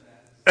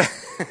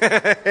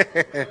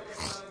sending that.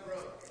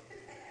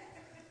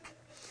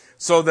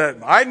 So that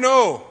I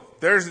know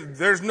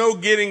there's no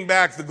getting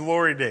back the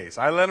glory days.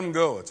 I let them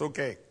go. It's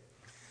okay.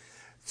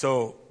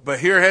 So, but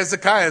here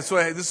Hezekiah,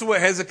 this is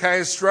what Hezekiah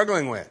is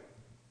struggling with.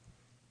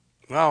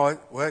 Well,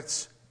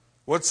 what's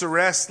the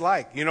rest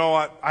like? You know,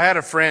 I had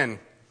a friend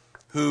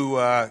who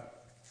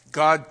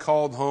God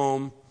called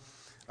home.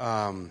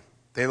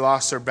 They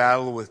lost their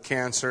battle with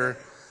cancer,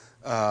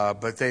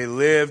 but they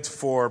lived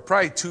for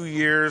probably 2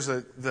 years.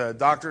 The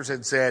doctors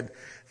had said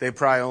they'd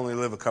probably only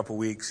live a couple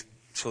weeks.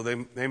 So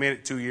they made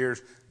it 2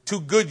 years.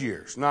 2 good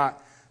years,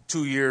 not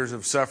 2 years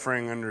of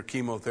suffering under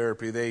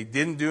chemotherapy. They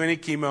didn't do any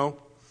chemo.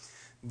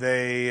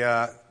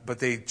 But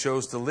they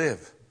chose to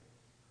live.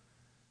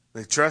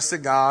 They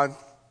trusted God,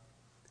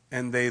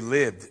 and they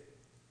lived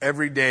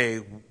every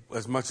day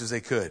as much as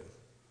they could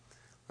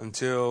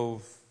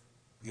until,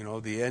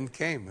 the end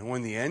came. And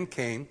when the end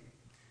came,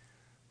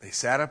 they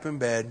sat up in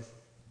bed,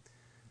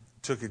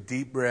 took a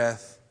deep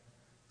breath,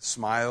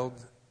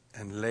 smiled,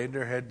 and laid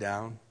their head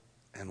down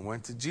and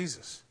went to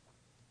Jesus.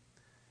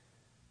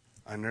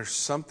 And there's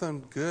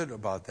something good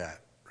about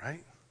that,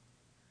 right?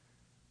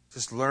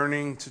 Just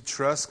learning to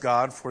trust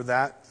God for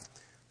that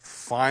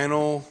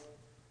final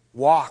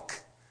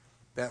walk,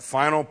 that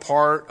final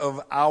part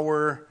of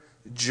our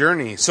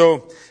journey.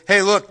 So,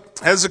 hey, look,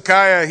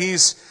 Hezekiah,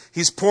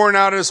 he's pouring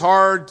out his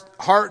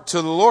heart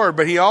to the Lord,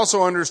 but he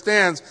also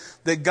understands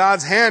that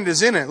God's hand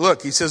is in it.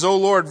 Look, he says, "O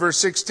Lord," verse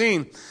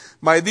 16,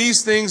 "by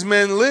these things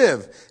men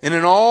live, and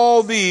in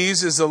all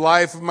these is the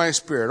life of my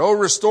spirit. Oh,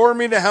 restore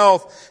me to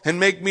health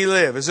and make me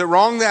live." Is it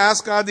wrong to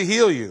ask God to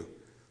heal you?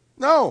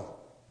 No.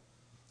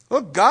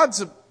 Look,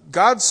 God's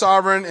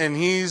sovereign, and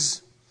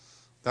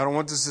I don't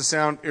want this to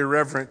sound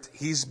irreverent,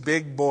 he's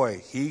big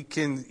boy. He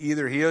can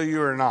either heal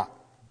you or not.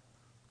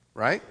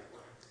 Right?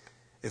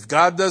 If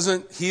God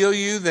doesn't heal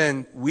you,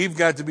 then we've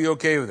got to be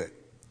okay with it.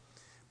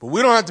 But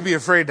we don't have to be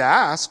afraid to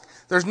ask.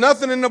 There's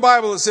nothing in the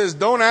Bible that says,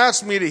 don't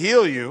ask me to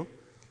heal you.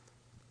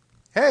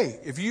 Hey,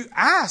 if you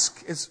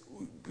ask,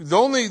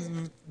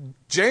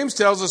 James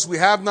tells us we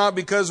have not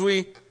because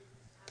we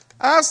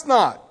ask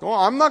not. Well,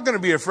 I'm not going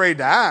to be afraid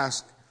to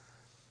ask.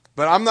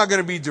 But I'm not going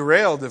to be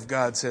derailed if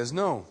God says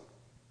no.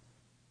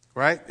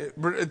 Right?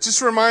 It just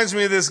reminds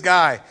me of this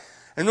guy.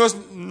 I know it's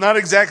not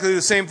exactly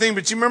the same thing,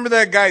 but you remember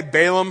that guy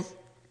Balaam?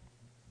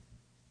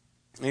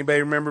 Anybody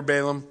remember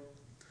Balaam?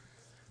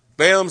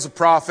 Balaam's a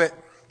prophet.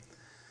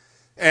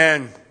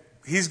 And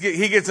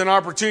he gets an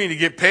opportunity to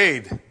get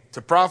paid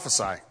to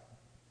prophesy.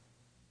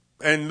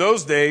 And in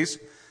those days,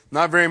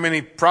 not very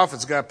many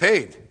prophets got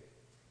paid.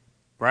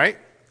 Right?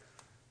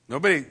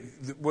 Nobody,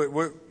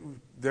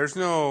 there's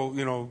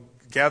no,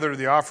 gather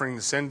the offering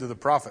to send to the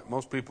prophet.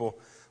 Most people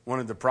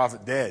wanted the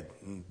prophet dead,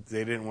 and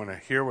they didn't want to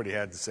hear what he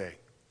had to say.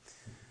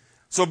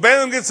 So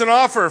Balaam gets an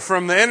offer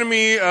from the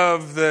enemy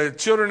of the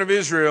children of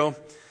Israel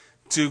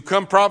to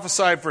come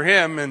prophesy for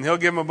him, and he'll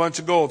give him a bunch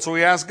of gold. So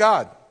he asks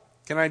God,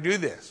 "Can I do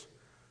this?"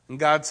 And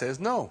God says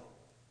no.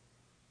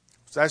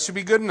 So that should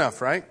be good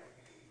enough, right?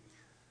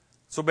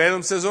 So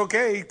Balaam says,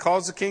 okay. He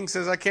calls the king,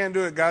 says, "I can't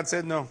do it." God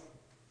said no.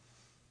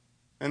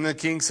 And the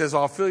king says,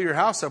 "I'll fill your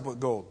house up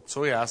with gold."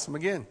 So he asks him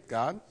again,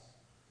 "God,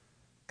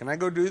 can I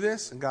go do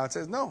this?" And God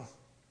says, no.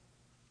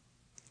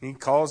 He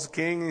calls the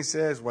king and he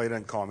says, well, he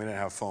doesn't call him. He didn't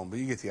have a phone, but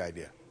you get the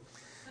idea.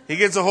 He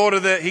gets a hold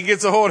of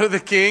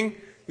the king.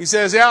 He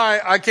says,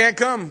 "Yeah, I can't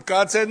come."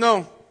 God said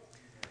no.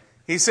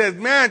 He said,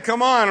 "Man,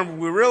 come on.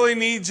 We really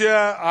need you.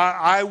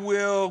 I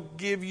will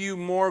give you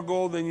more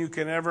gold than you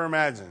can ever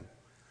imagine."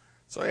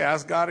 So he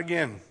asked God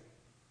again.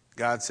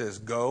 God says,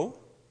 "Go,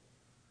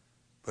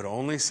 but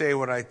only say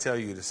what I tell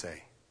you to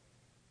say."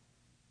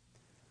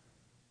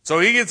 So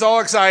he gets all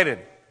excited.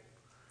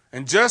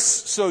 And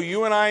just so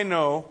you and I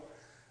know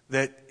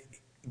that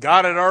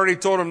God had already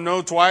told him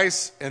no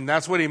twice, and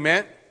that's what he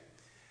meant,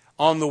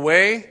 on the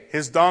way,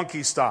 his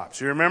donkey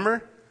stops. You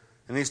remember?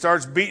 And he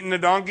starts beating the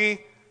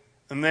donkey,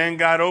 and then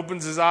God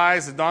opens his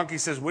eyes. The donkey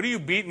says, "What are you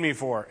beating me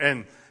for?"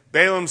 And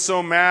Balaam's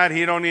so mad,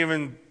 he don't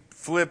even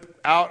flip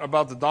out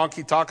about the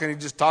donkey talking. He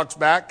just talks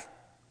back.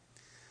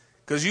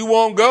 "Because you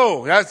won't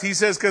go." He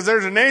says, "Because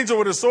there's an angel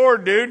with a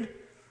sword, dude.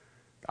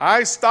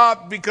 I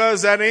stopped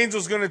because that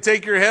angel's going to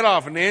take your head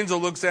off." And the angel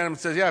looks at him and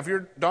says, "Yeah, if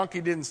your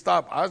donkey didn't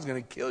stop, I was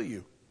going to kill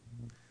you."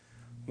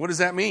 What does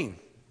that mean?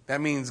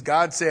 That means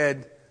God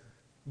said,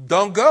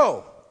 don't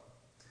go.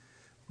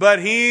 But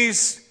he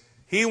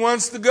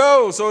wants to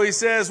go. So he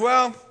says,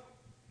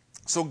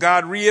 so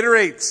God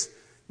reiterates.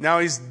 Now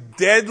he's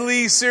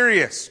deadly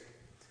serious.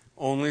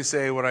 "Only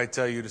say what I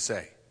tell you to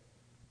say."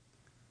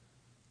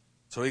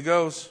 So he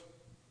goes.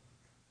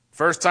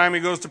 First time he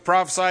goes to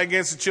prophesy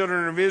against the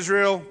children of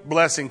Israel,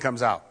 blessing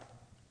comes out.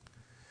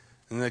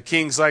 And the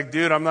king's like,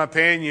 "Dude, I'm not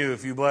paying you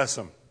if you bless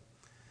them."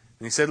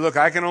 And he said, "Look,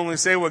 I can only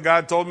say what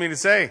God told me to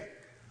say."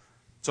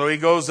 So he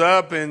goes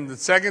up and the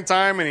second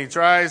time and he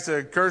tries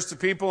to curse the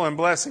people and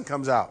blessing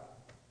comes out.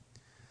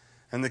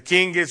 And the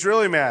king gets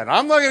really mad.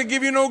 "I'm not going to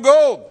give you no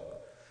gold.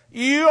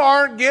 You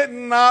aren't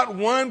getting not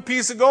one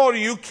piece of gold.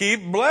 You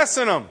keep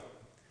blessing them."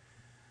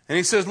 And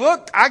he says,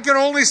 "Look, I can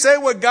only say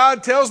what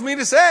God tells me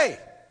to say."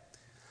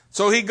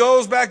 So he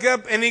goes back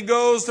up and he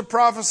goes to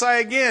prophesy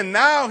again.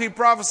 Now he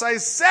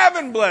prophesies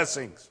 7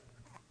 blessings.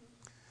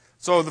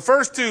 So the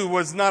first 2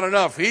 was not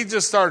enough. He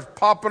just starts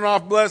popping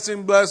off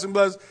blessing.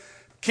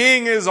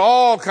 King is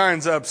all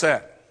kinds of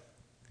upset.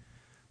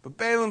 But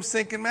Balaam's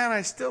thinking, man,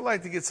 I still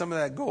like to get some of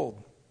that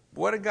gold.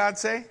 What did God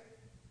say?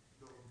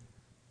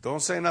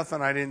 Don't say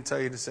nothing I didn't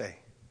tell you to say.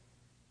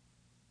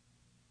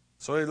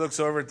 So he looks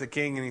over at the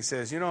king and he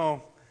says,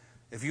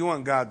 if you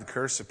want God to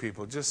curse the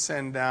people, just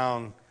send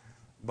down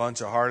a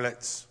bunch of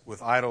harlots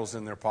with idols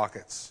in their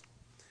pockets.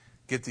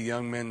 Get the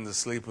young men to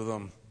sleep with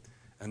them,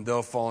 and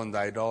they'll fall into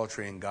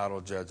idolatry, and God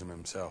will judge them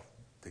himself.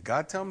 Did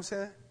God tell him to say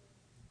that?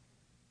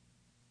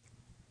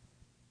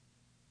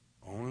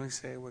 Only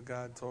say what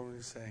God told me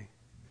to say.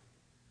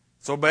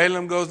 So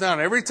Balaam goes down.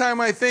 Every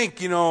time I think,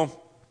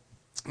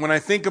 when I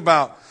think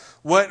about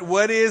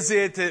what is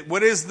it,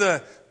 what is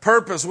the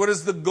purpose, what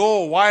is the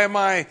goal, why am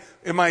I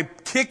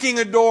kicking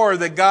a door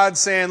that God's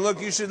saying,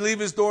 look, you should leave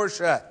his door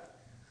shut.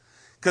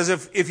 Because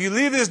if you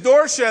leave his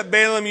door shut,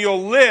 Balaam,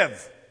 you'll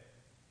live.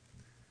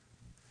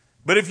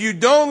 But if you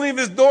don't leave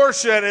his door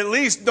shut, at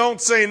least don't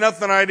say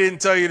nothing I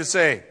didn't tell you to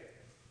say.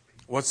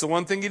 What's the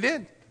one thing he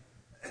did?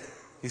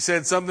 He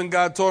said something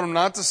God told him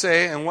not to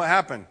say, and what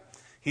happened?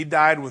 He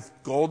died with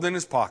gold in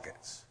his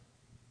pockets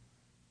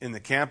in the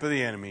camp of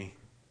the enemy.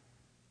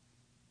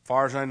 As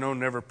far as I know,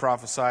 never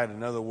prophesied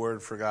another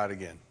word for God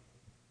again.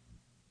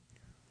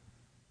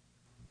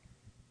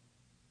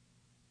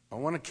 I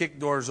want to kick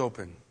doors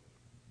open.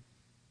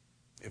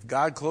 If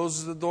God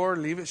closes the door,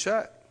 leave it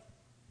shut.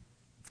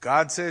 If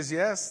God says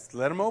yes,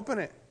 let him open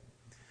it.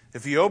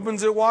 If he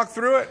opens it, walk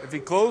through it. If he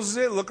closes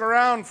it, look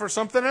around for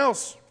something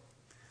else.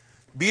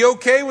 Be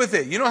okay with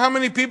it. You know how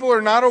many people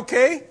are not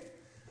okay?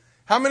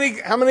 How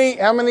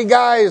many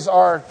guys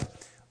are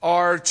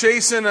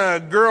chasing a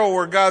girl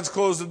where God's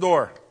closed the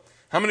door?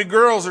 How many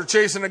girls are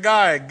chasing a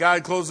guy?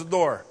 God closed the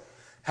door.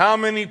 How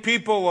many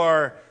people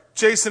are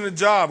chasing a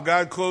job?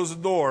 God closed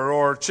the door.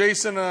 Or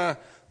chasing a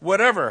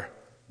whatever.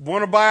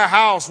 Want to buy a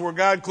house where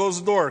God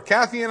closed the door.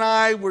 Kathy and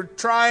I were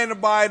trying to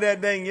buy that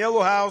dang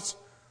yellow house.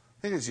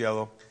 I think it's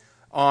yellow.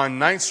 On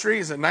 9th Street.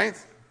 Is it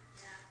 9th?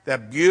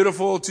 That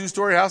beautiful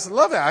 2-story house. I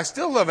love it. I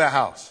still love that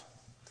house.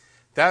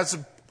 That's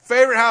the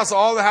favorite house of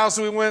all the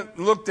houses we went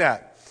and looked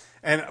at.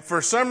 And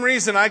for some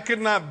reason, I could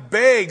not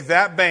beg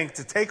that bank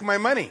to take my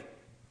money.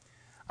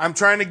 I'm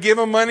trying to give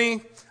them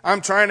money. I'm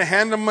trying to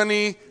hand them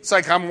money. It's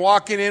like I'm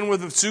walking in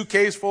with a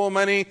suitcase full of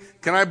money.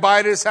 Can I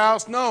buy this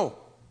house? No.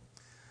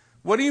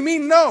 What do you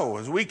mean no?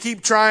 As we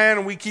keep trying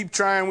and we keep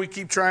trying, we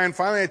keep trying.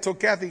 Finally, I told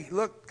Kathy,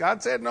 look,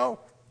 God said no.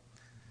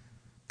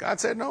 God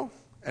said no.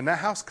 And that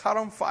house caught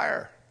on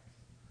fire.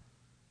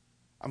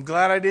 I'm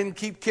glad I didn't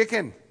keep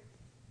kicking.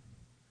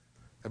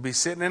 I'd be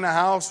sitting in a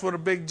house with a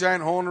big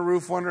giant hole in the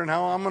roof wondering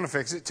how I'm going to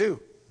fix it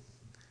too.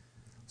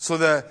 So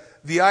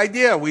the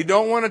idea, we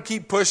don't want to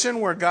keep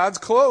pushing where God's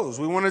closed.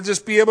 We want to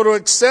just be able to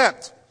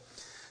accept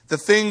the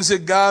things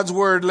that God's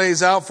word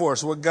lays out for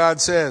us, what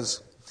God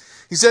says.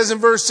 He says in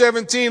verse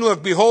 17,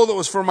 look, behold, it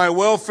was for my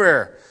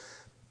welfare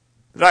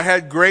that I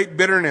had great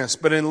bitterness,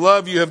 but in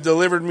love you have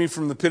delivered me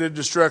from the pit of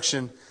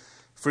destruction,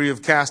 for you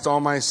have cast all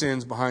my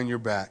sins behind your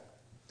back.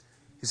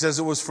 He says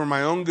it was for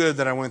my own good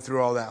that I went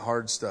through all that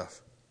hard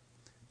stuff.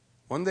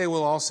 One day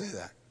we'll all say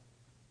that.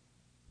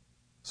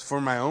 It's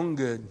for my own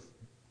good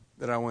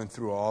that I went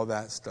through all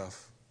that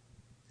stuff.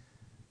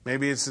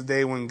 Maybe it's the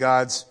day when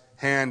God's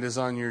hand is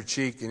on your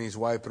cheek and he's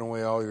wiping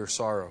away all your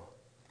sorrow.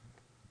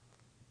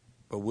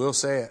 But we'll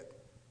say it.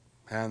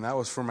 And that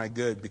was for my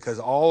good, because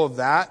all of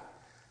that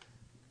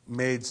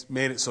made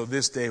it so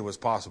this day was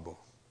possible.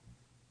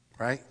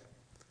 Right?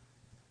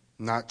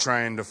 Not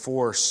trying to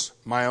force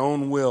my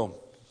own will,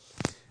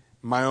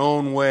 my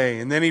own way.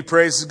 And then he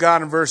praises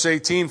God in verse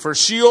 18. For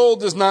Sheol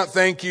does not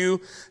thank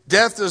you.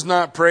 Death does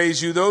not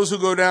praise you. Those who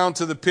go down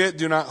to the pit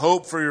do not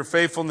hope for your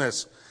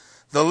faithfulness.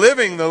 The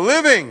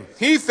living,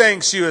 he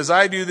thanks you as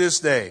I do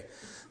this day.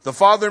 The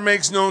Father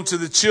makes known to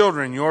the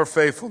children your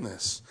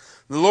faithfulness.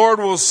 The Lord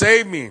will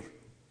save me,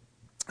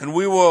 and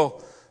we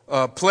will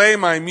play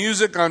my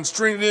music on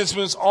stringed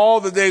instruments all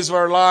the days of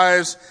our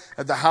lives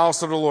at the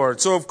house of the Lord.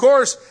 So, of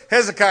course,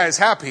 Hezekiah is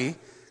happy.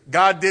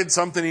 God did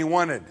something he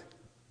wanted.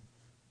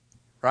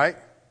 Right?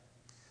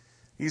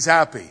 He's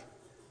happy.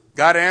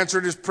 God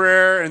answered his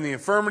prayer in the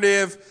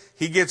affirmative.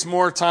 He gets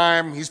more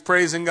time. He's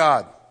praising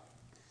God.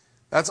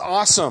 That's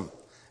awesome.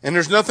 And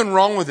there's nothing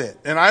wrong with it.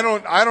 And I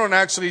don't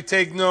actually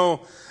take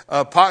no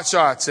pot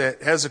shots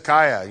at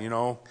Hezekiah,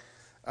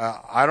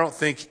 I don't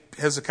think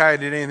Hezekiah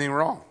did anything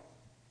wrong.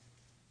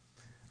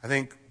 I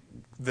think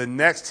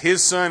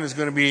his son is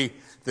going to be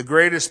the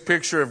greatest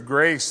picture of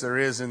grace there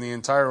is in the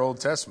entire Old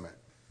Testament.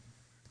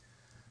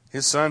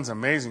 His son's an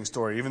amazing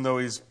story, even though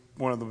he's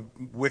one of the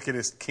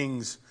wickedest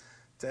kings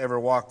to ever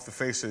walk the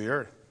face of the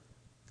earth.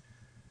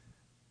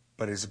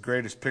 But he's the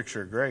greatest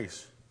picture of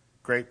grace.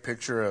 Great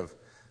picture of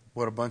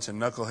what a bunch of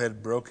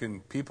knucklehead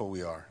broken people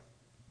we are.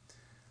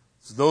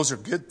 So those are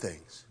good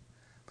things.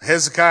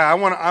 Hezekiah,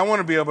 I want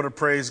to be able to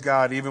praise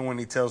God even when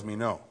he tells me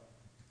no.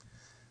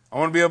 I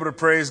want to be able to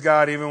praise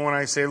God even when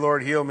I say,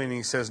 Lord, heal me, and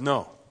He says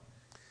no.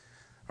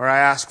 Or I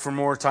ask for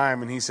more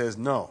time, and He says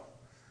no.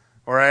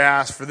 Or I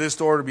ask for this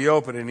door to be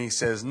open, and He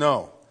says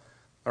no.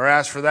 Or I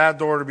ask for that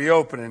door to be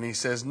open, and He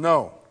says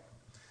no.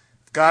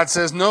 If God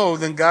says no,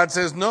 then God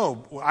says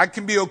no. I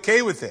can be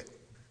okay with it,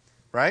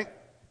 right?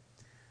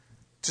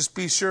 Just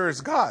be sure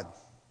it's God.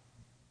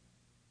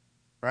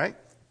 Right?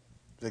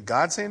 Did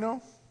God say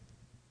no?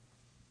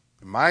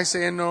 Am I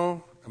saying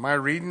no? Am I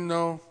reading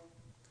no?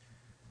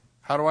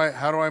 How do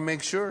I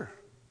make sure?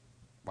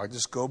 I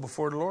just go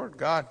before the Lord.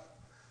 God,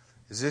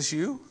 is this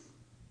you?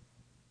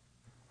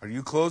 Are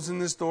you closing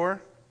this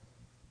door?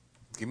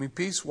 Give me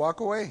peace.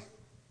 Walk away.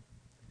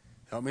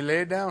 Help me lay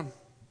it down.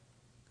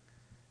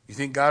 You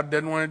think God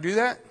doesn't want to do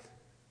that?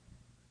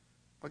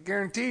 I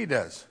guarantee He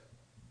does.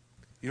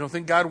 You don't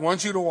think God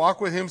wants you to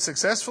walk with Him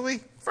successfully?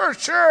 For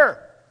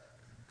sure.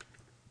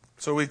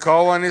 So we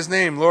call on His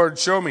name. Lord,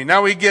 show me.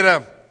 Now we get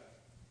a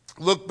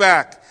look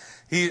back.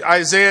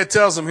 Isaiah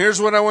tells him, here's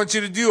what I want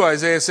you to do.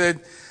 Isaiah said,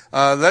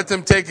 let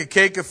them take a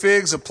cake of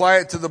figs, apply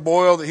it to the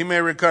boil that he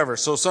may recover.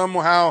 So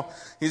somehow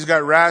he's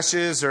got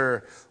rashes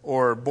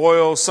or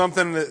boils,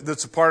 something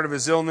that's a part of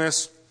his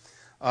illness.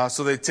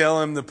 So they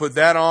tell him to put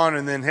that on.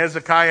 And then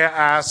Hezekiah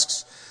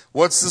asks,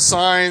 what's the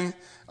sign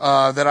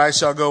that I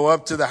shall go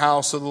up to the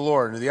house of the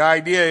Lord? The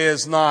idea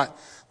is not,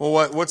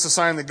 well, what's the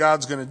sign that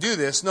God's going to do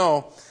this?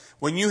 No.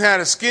 When you had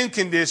a skin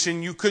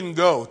condition, you couldn't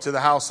go to the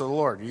house of the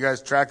Lord. You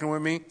guys tracking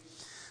with me?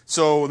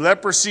 So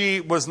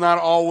leprosy was not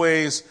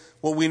always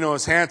what we know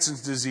as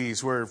Hansen's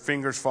disease, where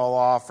fingers fall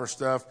off or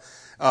stuff.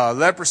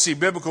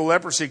 Biblical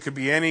leprosy could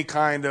be any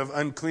kind of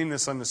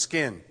uncleanness on the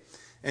skin.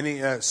 Any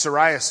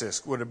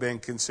psoriasis would have been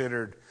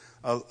considered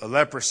a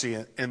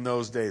leprosy in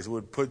those days. It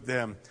would put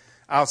them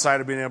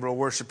outside of being able to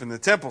worship in the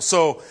temple.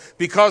 So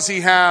because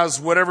he has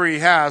whatever he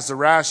has, the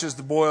rashes,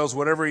 the boils,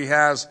 whatever he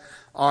has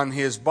on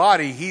his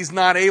body, he's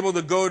not able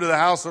to go to the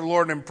house of the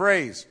Lord and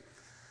praise.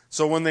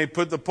 So when they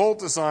put the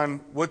poultice on,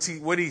 what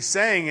he's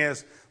saying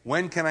is,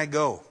 when can I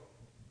go?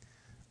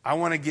 I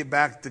want to get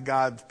back to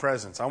God's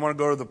presence. I want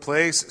to go to the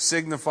place that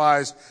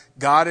signifies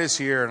God is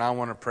here, and I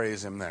want to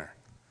praise Him there.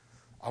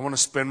 I want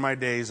to spend my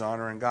days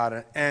honoring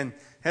God. And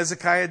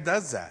Hezekiah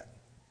does that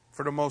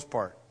for the most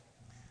part.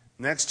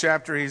 Next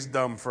chapter, he's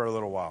dumb for a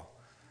little while.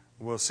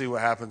 We'll see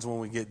what happens when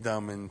we get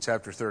dumb in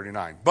chapter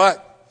 39.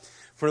 But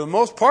for the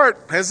most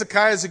part,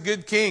 Hezekiah is a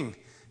good king.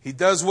 He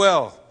does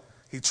well.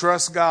 He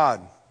trusts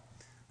God.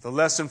 The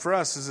lesson for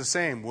us is the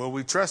same. Will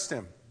we trust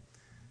Him?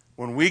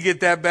 When we get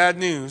that bad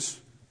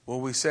news,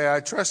 will we say, I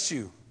trust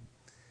you,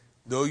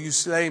 though you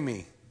slay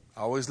me?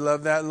 I always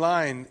love that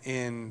line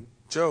in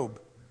Job.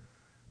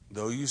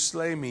 Though you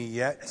slay me,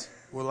 yet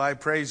will I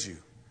praise you.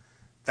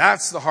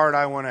 That's the heart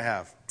I want to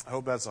have. I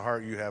hope that's the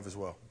heart you have as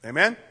well.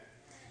 Amen?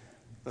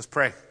 Let's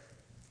pray.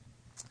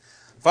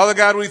 Father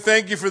God, we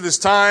thank you for this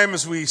time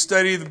as we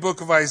study the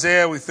book of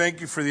Isaiah. We thank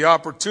you for the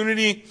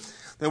opportunity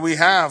that we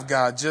have,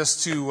 God,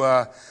 just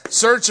to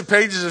search the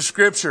pages of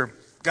Scripture,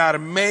 God, to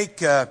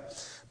make a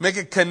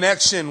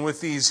connection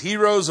with these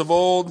heroes of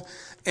old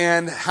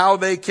and how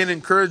they can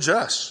encourage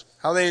us,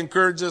 how they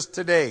encourage us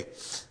today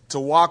to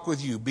walk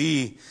with you,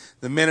 be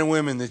the men and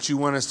women that you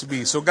want us to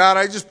be. So, God,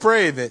 I just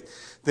pray that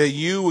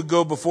you would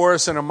go before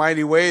us in a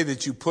mighty way,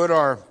 that you put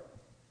our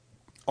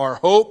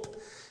hope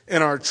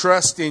and our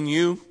trust in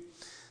you,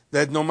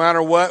 that no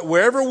matter what,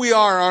 wherever we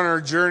are on our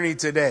journey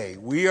today,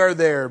 we are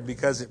there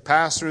because it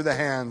passed through the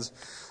hands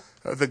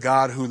of the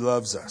God who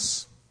loves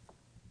us.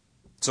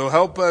 So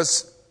help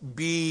us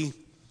be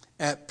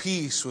at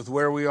peace with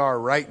where we are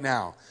right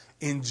now.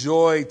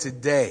 Enjoy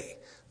today.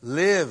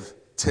 Live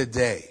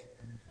today.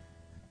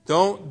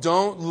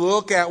 Don't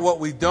look at what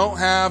we don't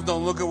have.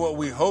 Don't look at what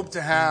we hope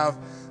to have.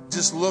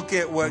 Just look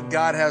at what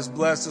God has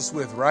blessed us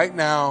with right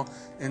now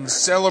and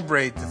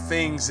celebrate the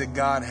things that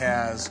God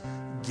has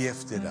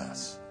gifted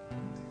us.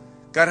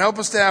 God, help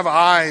us to have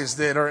eyes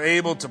that are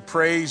able to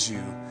praise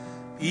you,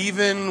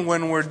 even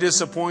when we're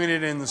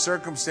disappointed in the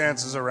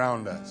circumstances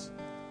around us.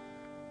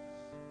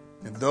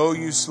 And though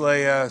you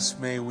slay us,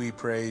 may we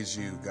praise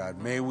you,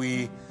 God. May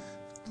we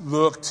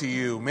look to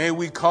you. May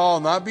we call,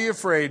 not be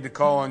afraid to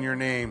call on your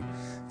name,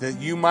 that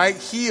you might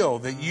heal,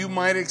 that you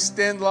might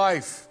extend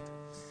life,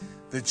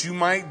 that you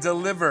might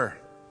deliver.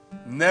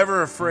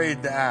 Never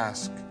afraid to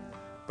ask,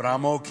 but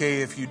I'm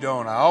okay if you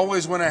don't. I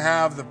always want to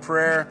have the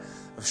prayer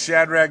of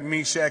Shadrach,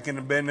 Meshach, and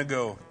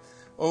Abednego.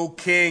 O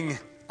King,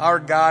 our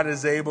God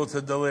is able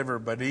to deliver,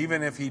 but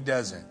even if He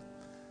doesn't,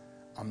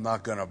 I'm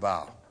not going to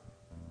bow.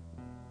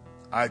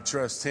 I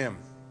trust Him.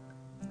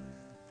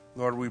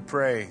 Lord, we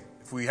pray,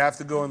 if we have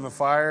to go in the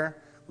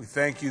fire, we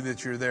thank you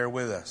that you're there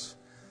with us.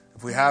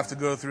 If we have to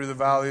go through the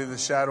valley of the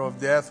shadow of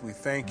death, we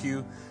thank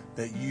you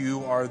that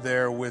you are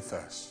there with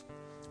us.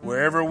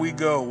 Wherever we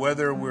go,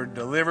 whether we're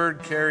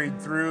delivered, carried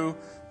through,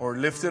 or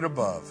lifted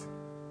above,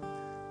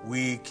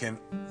 we can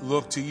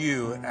look to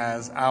you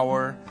as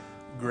our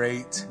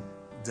great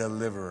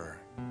deliverer.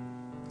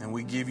 And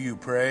we give you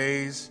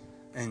praise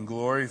and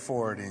glory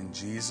for it in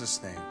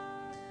Jesus' name.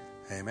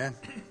 Amen.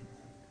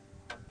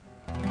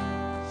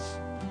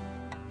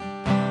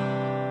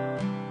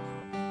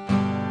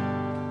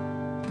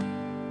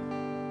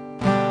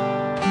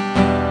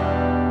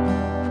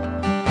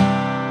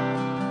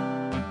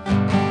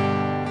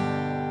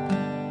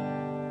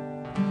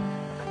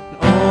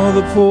 all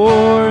the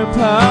poor and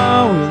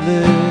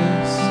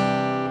powerless,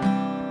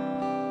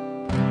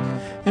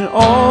 and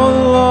all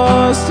the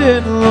lost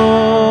and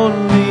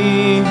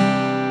lonely,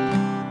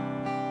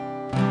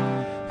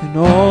 and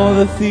all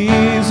the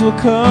thieves will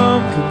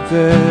come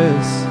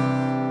confess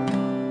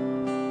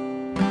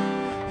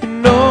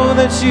and know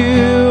that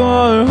you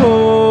are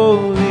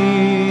holy.